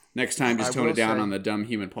 Next time, just tone it down on the dumb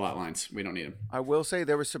human plot lines. We don't need them. I will say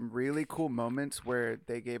there were some really cool moments where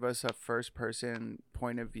they gave us a first-person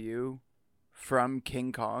point of view from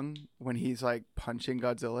King Kong when he's like punching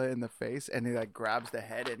Godzilla in the face, and he like grabs the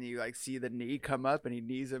head, and you like see the knee come up, and he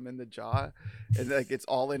knees him in the jaw, and like it's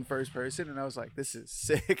all in first person. And I was like, this is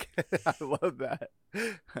sick. I love that.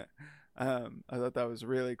 I thought that was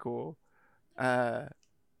really cool. And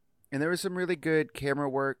there was some really good camera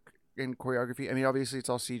work and choreography. I mean, obviously it's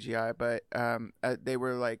all CGI, but they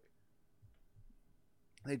were like,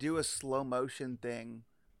 they do a slow motion thing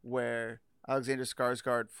where Alexander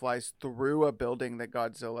Skarsgård flies through a building that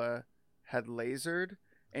Godzilla had lasered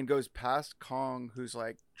and goes past Kong, who's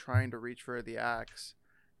like trying to reach for the axe,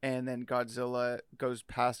 and then Godzilla goes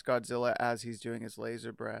past Godzilla as he's doing his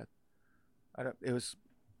laser breath.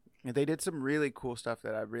 They did some really cool stuff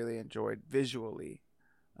that I really enjoyed visually.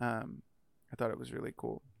 I thought it was really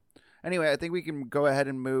cool. Anyway, I think we can go ahead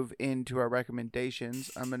and move into our recommendations.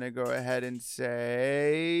 I'm going to go ahead and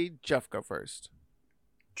say Jeff, go first.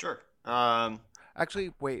 Sure. Actually,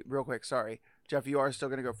 wait, real quick. Sorry. Jeff, you are still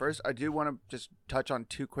going to go first. I do want to just touch on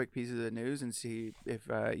two quick pieces of news and see if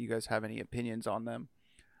you guys have any opinions on them.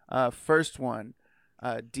 First one,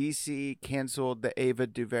 DC canceled the Ava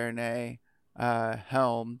DuVernay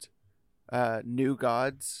helmed New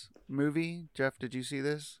Gods movie. Jeff, did you see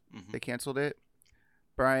this? Mm-hmm. They canceled it.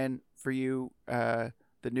 Brian, for you, the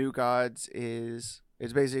New Gods is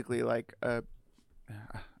basically like a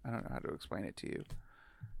I don't know how to explain it to you.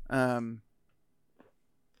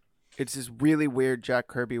 It's this really weird Jack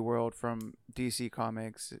Kirby world from DC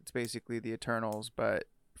Comics. It's basically the Eternals, but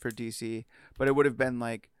for DC. But it would have been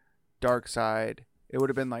like Darkseid. It would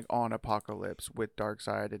have been like on Apocalypse with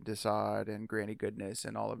Darkseid and Desaad and Granny Goodness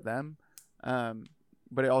and all of them.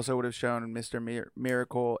 But it also would have shown Mr.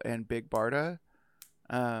 Miracle and Big Barda.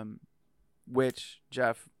 Which,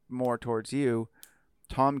 Jeff, more towards you,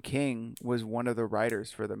 Tom King was one of the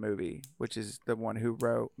writers for the movie, which is the one who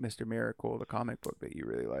wrote Mr. Miracle, the comic book that you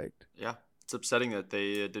really liked. Yeah, it's upsetting that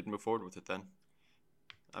they didn't move forward with it then.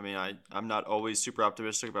 I mean, I'm not always super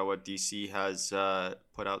optimistic about what DC has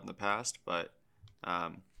put out in the past, but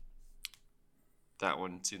that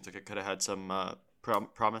one seems like it could have had some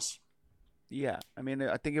promise. Yeah, I mean,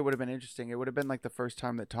 I think it would have been interesting. It would have been like the first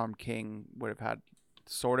time that Tom King would have had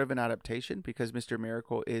sort of an adaptation because Mr.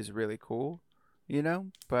 Miracle is really cool, you know?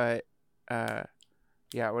 But yeah,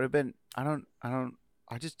 it would have been I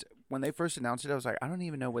just when they first announced it, I was like, I don't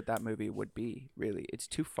even know what that movie would be, really. It's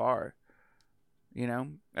too far. You know?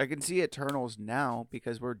 I can see Eternals now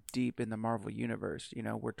because we're deep in the Marvel universe, you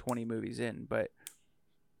know, we're 20 movies in, but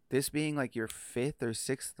this being like your 5th or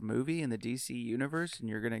 6th movie in the DC universe and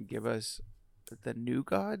you're going to give us the New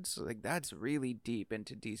Gods, like that's really deep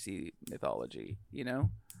into DC mythology, you know?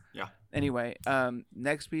 Yeah. Anyway,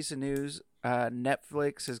 next piece of news,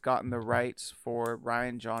 Netflix has gotten the rights for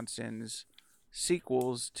Rian Johnson's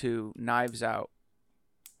sequels to Knives Out,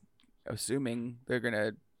 assuming they're going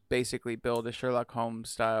to basically build a Sherlock Holmes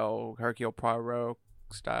style, Hercule Poirot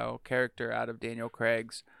style character out of Daniel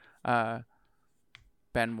Craig's Benoit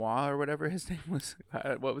or whatever his name was.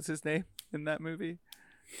 What was his name in that movie?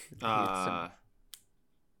 I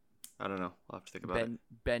don't know. I'll have to think about it.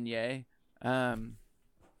 Beignet.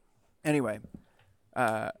 Anyway,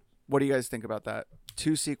 what do you guys think about that?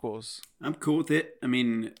 2 sequels. I'm cool with it. I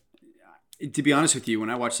mean, to be honest with you, when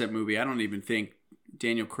I watched that movie, I don't even think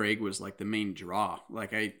Daniel Craig was like the main draw.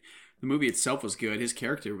 The movie itself was good. His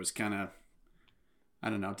character was kind of, I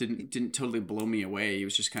don't know, didn't totally blow me away. He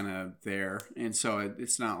was just kind of there, and so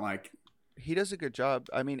it's not like he does a good job.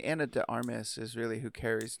 I mean, Anna de Armas is really who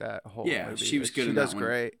carries that whole movie. She was good. She does that one.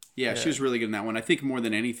 Great. Yeah, she was really good in that one. I think more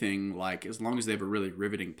than anything, like as long as they have a really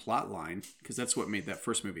riveting plot line, because that's what made that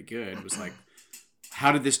first movie good. Was like,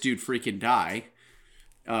 how did this dude freaking die?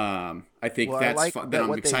 I think that's fun. Then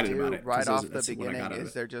I'm excited about it. Right off the beginning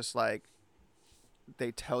is they're just like,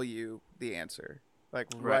 they tell you the answer. Like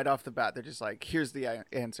right off the bat, they're just like, here's the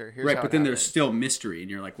answer. Here's right, but then there's still mystery, and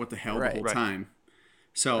you're like, what the hell the whole time?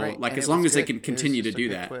 So like, as long as they can continue to do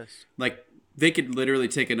that, twist. Like they could literally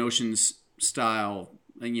take an Ocean's style,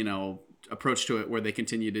 you know, approach to it where they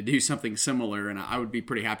continue to do something similar, and I would be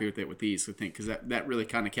pretty happy with it with these. I think because that really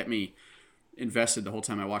kind of kept me invested the whole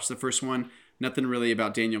time I watched the first one. Nothing really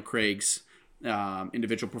about Daniel Craig's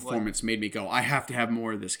individual performance made me go, I have to have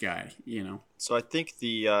more of this guy, you know. So I think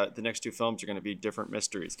the next 2 films are going to be different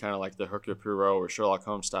mysteries, kind of like the Hercule Poirot or Sherlock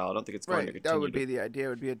Holmes style. I don't think it's going to continue. That would be the idea. It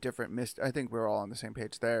would be a different mystery. I think we're all on the same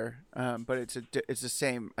page there. But it's the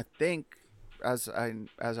same. I think as I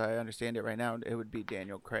understand it right now, it would be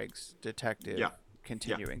Daniel Craig's detective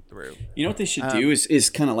continuing through. You know what they should do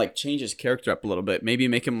is kind of like change his character up a little bit. Maybe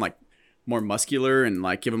make him like more muscular and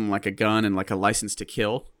like give him like a gun and like a license to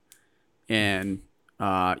kill. And,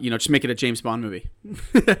 just make it a James Bond movie.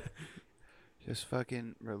 Just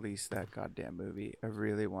fucking release that goddamn movie. I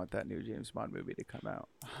really want that new James Bond movie to come out.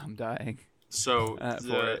 I'm dying. So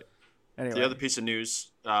Anyway. The other piece of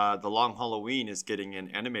news, The Long Halloween is getting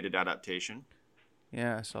an animated adaptation.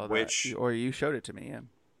 Yeah, I saw that. Or you showed it to me, yeah.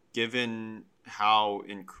 Given how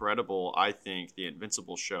incredible I think the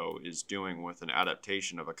Invincible show is doing with an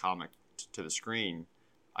adaptation of a comic to the screen,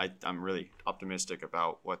 I'm really optimistic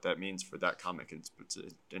about what that means for that comic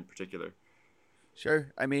in particular.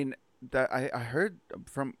 Sure. I mean, that I heard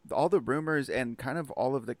from all the rumors and kind of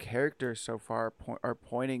all of the characters so far are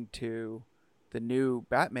pointing to the new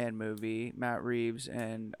Batman movie, Matt Reeves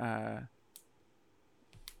and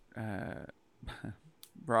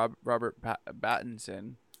Robert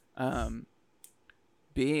Pattinson.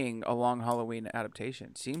 being a long Halloween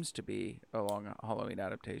adaptation. Seems to be a long Halloween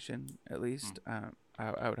adaptation, at least.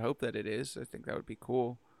 I would hope that it is. I think that would be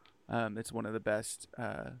cool. It's one of the best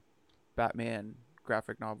Batman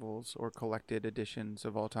graphic novels or collected editions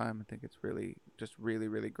of all time. I think it's really, just really,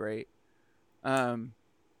 really great. Um,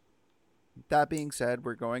 that being said,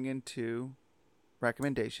 we're going into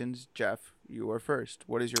recommendations. Jeff, you are first.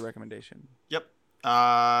 What is your recommendation? Yep.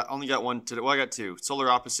 Only got one today. Well, I got two. Solar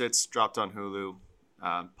Opposites dropped on Hulu.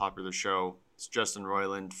 Popular show. It's Justin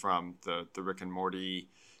Roiland from the Rick and Morty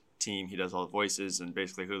team. He does all the voices, and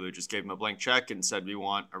basically Hulu just gave him a blank check and said, we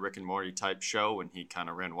want a Rick and Morty type show, and he kind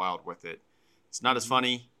of ran wild with it. It's not as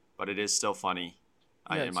funny, but it is still funny,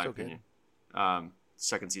 in my opinion.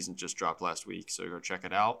 Second season just dropped last week, so go check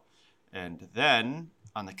it out. And then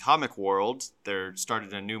on the comic world, they're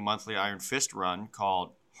started a new monthly Iron Fist run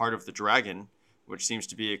called Heart of the Dragon, which seems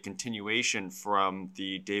to be a continuation from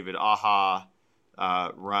the David Aja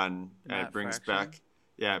run. And it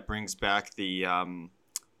brings back the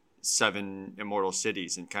 7 immortal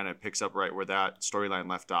cities and kind of picks up right where that storyline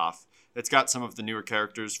left off. It's got some of the newer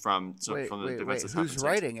characters from the events that's happened. Who's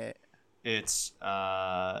writing it? It's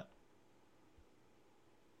hold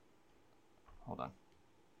on.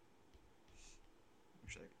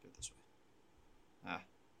 Actually, I could do it this way. I'm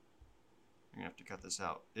gonna have to cut this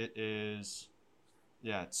out. It is,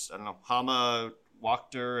 it's, I don't know, Hama,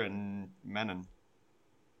 Wachter, and Menon.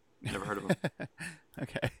 Never heard of them.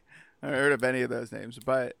 Okay, I haven't heard of any of those names,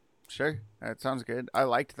 but sure, that sounds good. I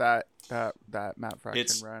liked that Matt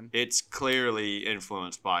Fraction run. It's clearly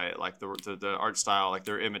influenced by it, like the art style, like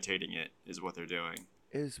they're imitating it, is what they're doing.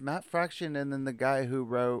 Is Matt Fraction and then the guy who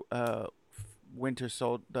wrote the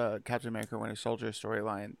Captain America Winter Soldier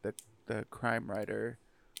storyline, the crime writer,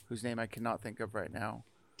 whose name I cannot think of right now.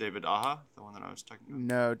 David Aja, the one that I was talking about.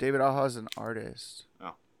 No, David Aja is an artist.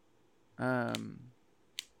 Oh.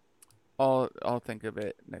 I'll think of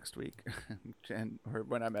it next week, or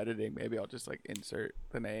when I'm editing, maybe I'll just like insert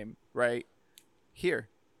the name right here.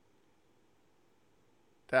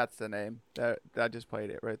 That's the name. That just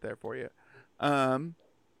played it right there for you.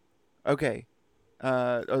 Okay.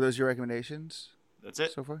 Are those your recommendations? That's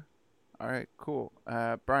it so far. All right, cool.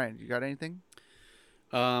 Brian, you got anything?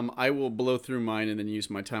 I will blow through mine and then use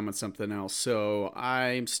my time on something else. So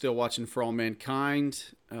I'm still watching For All Mankind,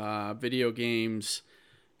 video games.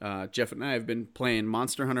 Jeff and I have been playing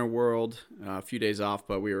Monster Hunter World, a few days off,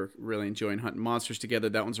 but we were really enjoying hunting monsters together.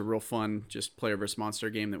 That one's a real fun, just player versus monster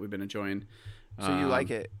game that we've been enjoying. So you like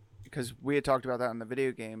it? Because we had talked about that in the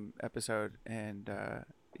video game episode, and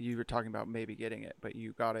you were talking about maybe getting it, but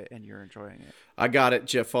you got it and you're enjoying it. I got it.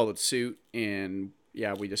 Jeff followed suit, and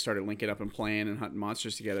yeah, we just started linking up and playing and hunting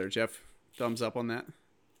monsters together. Jeff, thumbs up on that?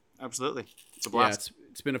 Absolutely. It's a blast. Yeah,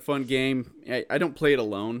 it's been a fun game. I don't play it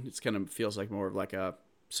alone. It's kind of feels like more of like a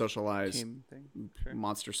socialized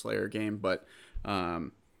monster slayer game, but a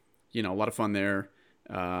lot of fun there.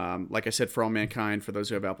 Like I said, For All Mankind, for those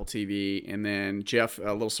who have Apple TV. And then Jeff,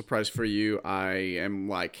 a little surprise for you, I am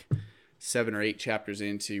like 7 or 8 chapters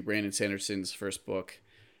into Brandon Sanderson's first book.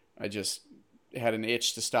 I just had an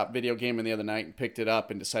itch to stop video gaming the other night and picked it up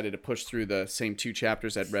and decided to push through the same 2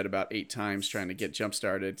 chapters I'd read about 8 times trying to get jump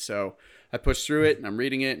started. So I pushed through it and I'm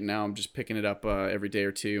reading it, and now I'm just picking it up every day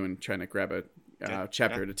or two and trying to grab a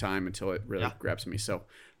chapter at a time until it really grabs me. So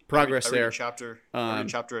progress I read there. a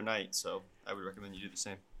chapter a night, so I would recommend you do the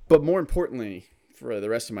same. But more importantly, for the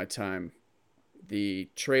rest of my time, the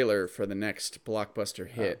trailer for the next blockbuster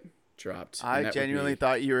hit dropped. I genuinely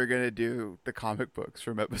thought you were going to do the comic books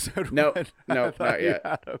from episode 1. No, not yet.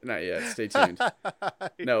 Not yet. Stay tuned.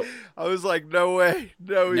 No. I was like, no way.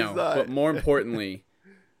 No, he's not. But more importantly,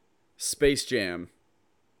 Space Jam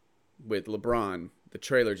with LeBron, the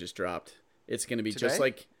trailer just dropped. It's going to be just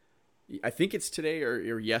like, I think it's today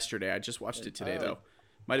or yesterday. I just watched it today, though.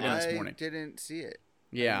 Might have been this morning. I didn't see it.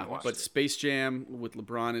 Yeah, but Space Jam with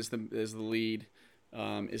LeBron as the lead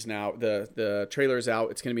is now, the trailer is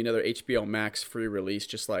out. It's going to be another HBO Max free release,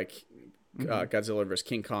 just like Godzilla vs.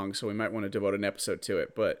 King Kong, so we might want to devote an episode to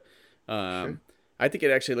it. But I think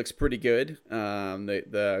it actually looks pretty good.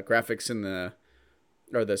 The graphics and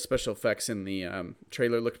the special effects in the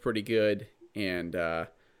trailer looked pretty good, and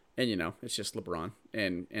it's just LeBron,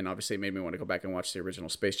 and obviously it made me want to go back and watch the original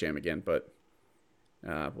Space Jam again, but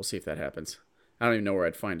we'll see if that happens. I don't even know where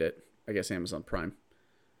I'd find it. I guess Amazon Prime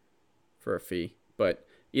for a fee. But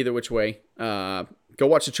either which way, go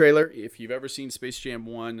watch the trailer. If you've ever seen Space Jam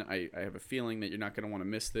 1, I have a feeling that you're not going to want to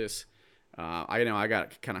miss this. I know I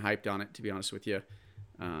got kind of hyped on it, to be honest with you.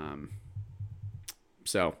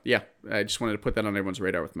 So, yeah, I just wanted to put that on everyone's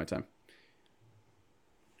radar with my time.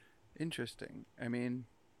 Interesting. I mean,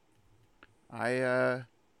 I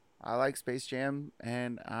like Space Jam,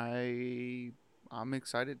 and I'm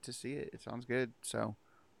excited to see it. It sounds good, so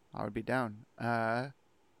I would be down.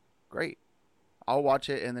 Great. I'll watch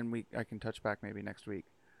it, and then I can touch back maybe next week.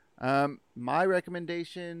 My Oh,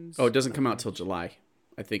 recommendations. it doesn't come out till July,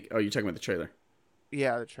 I think. Oh, you're talking about the trailer.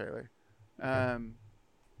 Yeah, the trailer. Okay.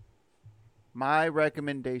 My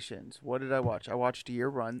recommendations. What did I watch? I watched Year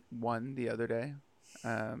One the other day.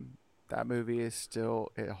 That movie is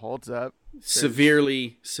still, it holds up.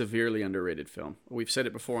 Severely underrated film. We've said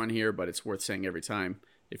it before on here, but it's worth saying every time.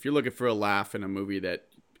 If you're looking for a laugh in a movie that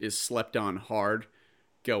is slept on hard,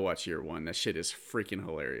 go watch Year One. That shit is freaking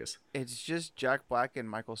hilarious. It's just Jack Black and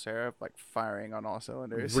Michael Cera like firing on all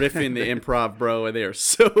cylinders. Riffing the improv, bro, and they are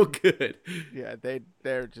so good. Yeah,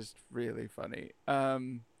 they're just really funny.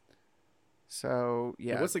 So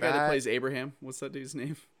yeah, What's the guy that plays Abraham? What's that dude's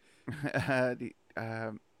name? the,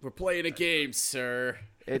 We're playing a game, sir.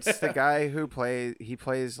 it's the guy who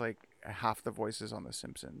plays like half the voices on The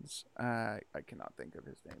Simpsons. I cannot think of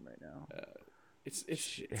his name right now.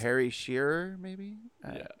 It's Harry Shearer, maybe.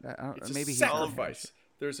 Yeah. It's maybe a he's sacrifice.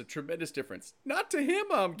 There's a tremendous difference. Not to him,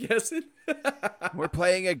 I'm guessing. We're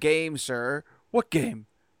playing a game, sir. What game?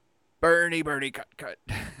 Bernie, cut.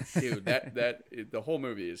 Dude, that the whole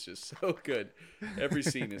movie is just so good. Every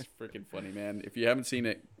scene is freaking funny, man. If you haven't seen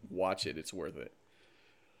it, watch it. It's worth it.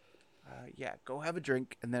 Yeah, go have a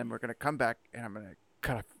drink, and then we're gonna come back, and I'm gonna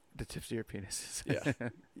cut off the tips of your penises.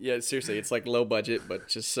 Yeah. Seriously, it's like low budget, but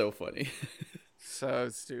just so funny. So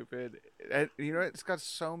stupid. And, you know, it's got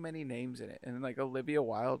so many names in it, and like Olivia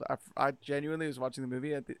Wilde. I genuinely was watching the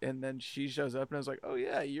movie, and then she shows up, and I was like, oh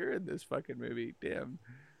yeah, you're in this fucking movie. Damn.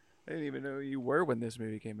 I didn't even know you were when this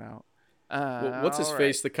movie came out. Well, what's his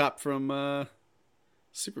face? The cop from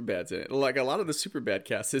Superbad's in it. Like a lot of the Superbad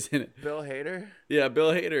cast is in it. Bill Hader? Yeah,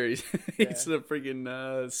 Bill Hader. He's the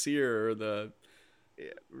freaking seer or the...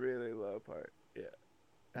 Yeah, really low part.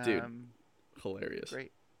 Yeah. Dude, hilarious.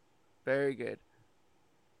 Great. Very good.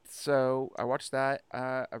 So I watched that.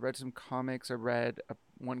 I read some comics. I read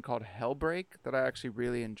one called Hellbreak that I actually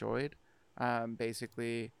really enjoyed.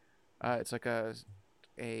 Basically, it's like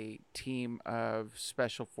a team of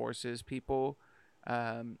special forces people,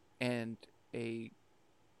 and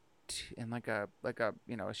like a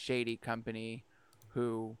a shady company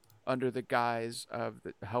who, under the guise of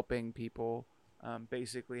helping people,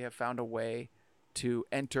 basically have found a way to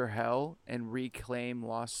enter hell and reclaim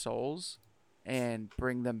lost souls and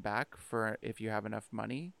bring them back for if you have enough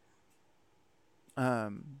money.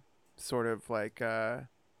 Sort of like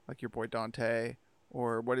your boy Dante.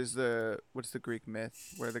 Or what's the Greek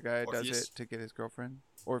myth where the guy Orpheus. does it to get his girlfriend?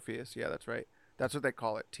 Orpheus, yeah, that's right. That's what they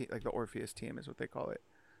call it. Like the Orpheus team is what they call it.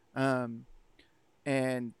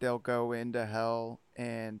 And they'll go into hell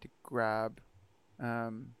and grab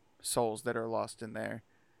souls that are lost in there.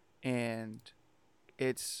 And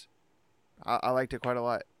I liked it quite a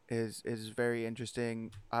lot. Is very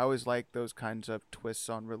interesting. I always like those kinds of twists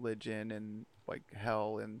on religion and like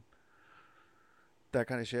hell and that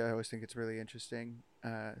kind of shit. I always think it's really interesting.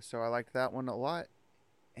 So I liked that one a lot.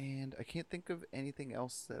 And I can't think of anything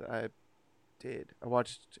else that I did. I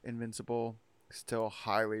watched Invincible. Still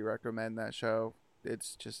highly recommend that show.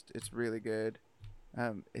 It's really good.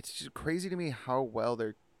 It's just crazy to me how well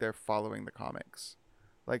they're following the comics.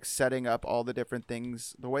 Like setting up all the different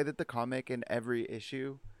things. The way that the comic in every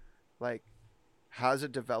issue like has a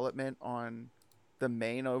development on the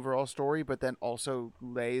main overall story, but then also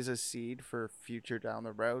lays a seed for future down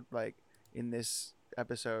the road. Like in this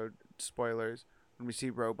episode, spoilers, when we see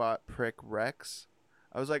Robot prick Rex,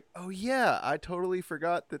 I was like, oh yeah, I totally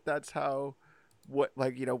forgot that's how what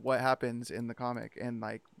happens in the comic. And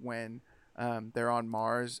like when they're on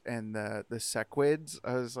Mars and the sequids,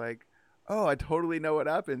 I was like, oh, I totally know what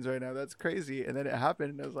happens right now. That's crazy. And then it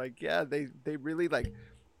happened, and I was like, yeah, they really like.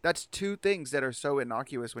 That's two things that are so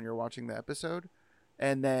innocuous when you're watching the episode,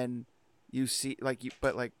 and then you see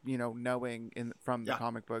knowing from the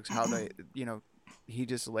comic books how they he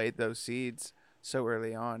just laid those seeds so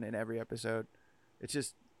early on in every episode. It's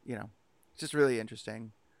just it's just really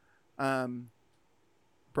interesting. Brian,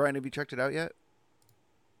 have you checked it out yet?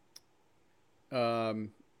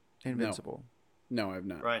 Invincible. No, I've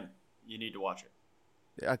not. Ryan, you need to watch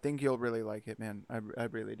it. I think you'll really like it, man. I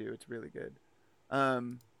really do. It's really good.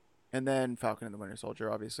 And then Falcon and the Winter Soldier,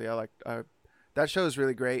 obviously. I like that show is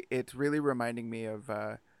really great. It's really reminding me of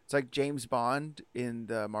it's like James Bond in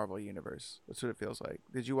the Marvel universe. That's what it feels like.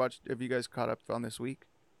 Have you guys caught up on this week?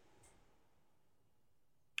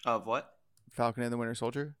 Of what? Falcon and the Winter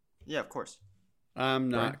Soldier? Yeah, of course. I'm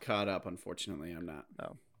not caught up, unfortunately. I'm not.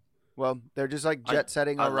 Oh. Well, they're just like I jet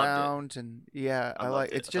setting I loved it. around, and yeah, I I like.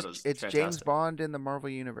 loved it. It's I thought just it was it's James fantastic. Bond in the Marvel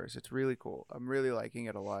universe. It's really cool. I'm really liking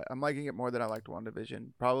it a lot. I'm liking it more than I liked WandaVision,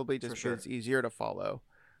 probably For just because sure. it's easier to follow.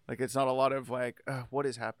 Like it's not a lot of like, what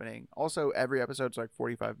is happening. Also, every episode's like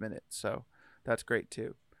 45 minutes, so that's great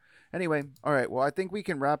too. Anyway, all right. Well, I think we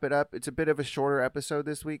can wrap it up. It's a bit of a shorter episode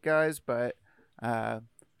this week, guys, but uh,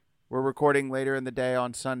 we're recording later in the day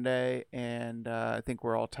on Sunday, and I think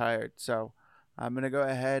we're all tired. So I'm going to go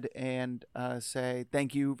ahead and say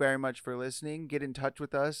thank you very much for listening. Get in touch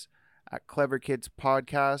with us at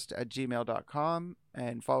cleverkidspodcast@gmail.com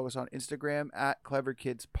and follow us on Instagram at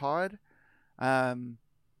cleverkidspod. Um,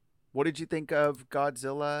 what did you think of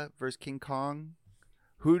Godzilla versus King Kong?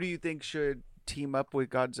 Who do you think should team up with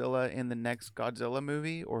Godzilla in the next Godzilla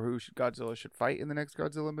movie, or Godzilla should fight in the next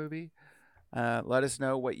Godzilla movie? Let us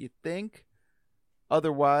know what you think.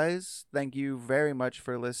 Otherwise, thank you very much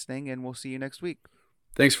for listening, and we'll see you next week.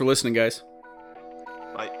 Thanks for listening, guys.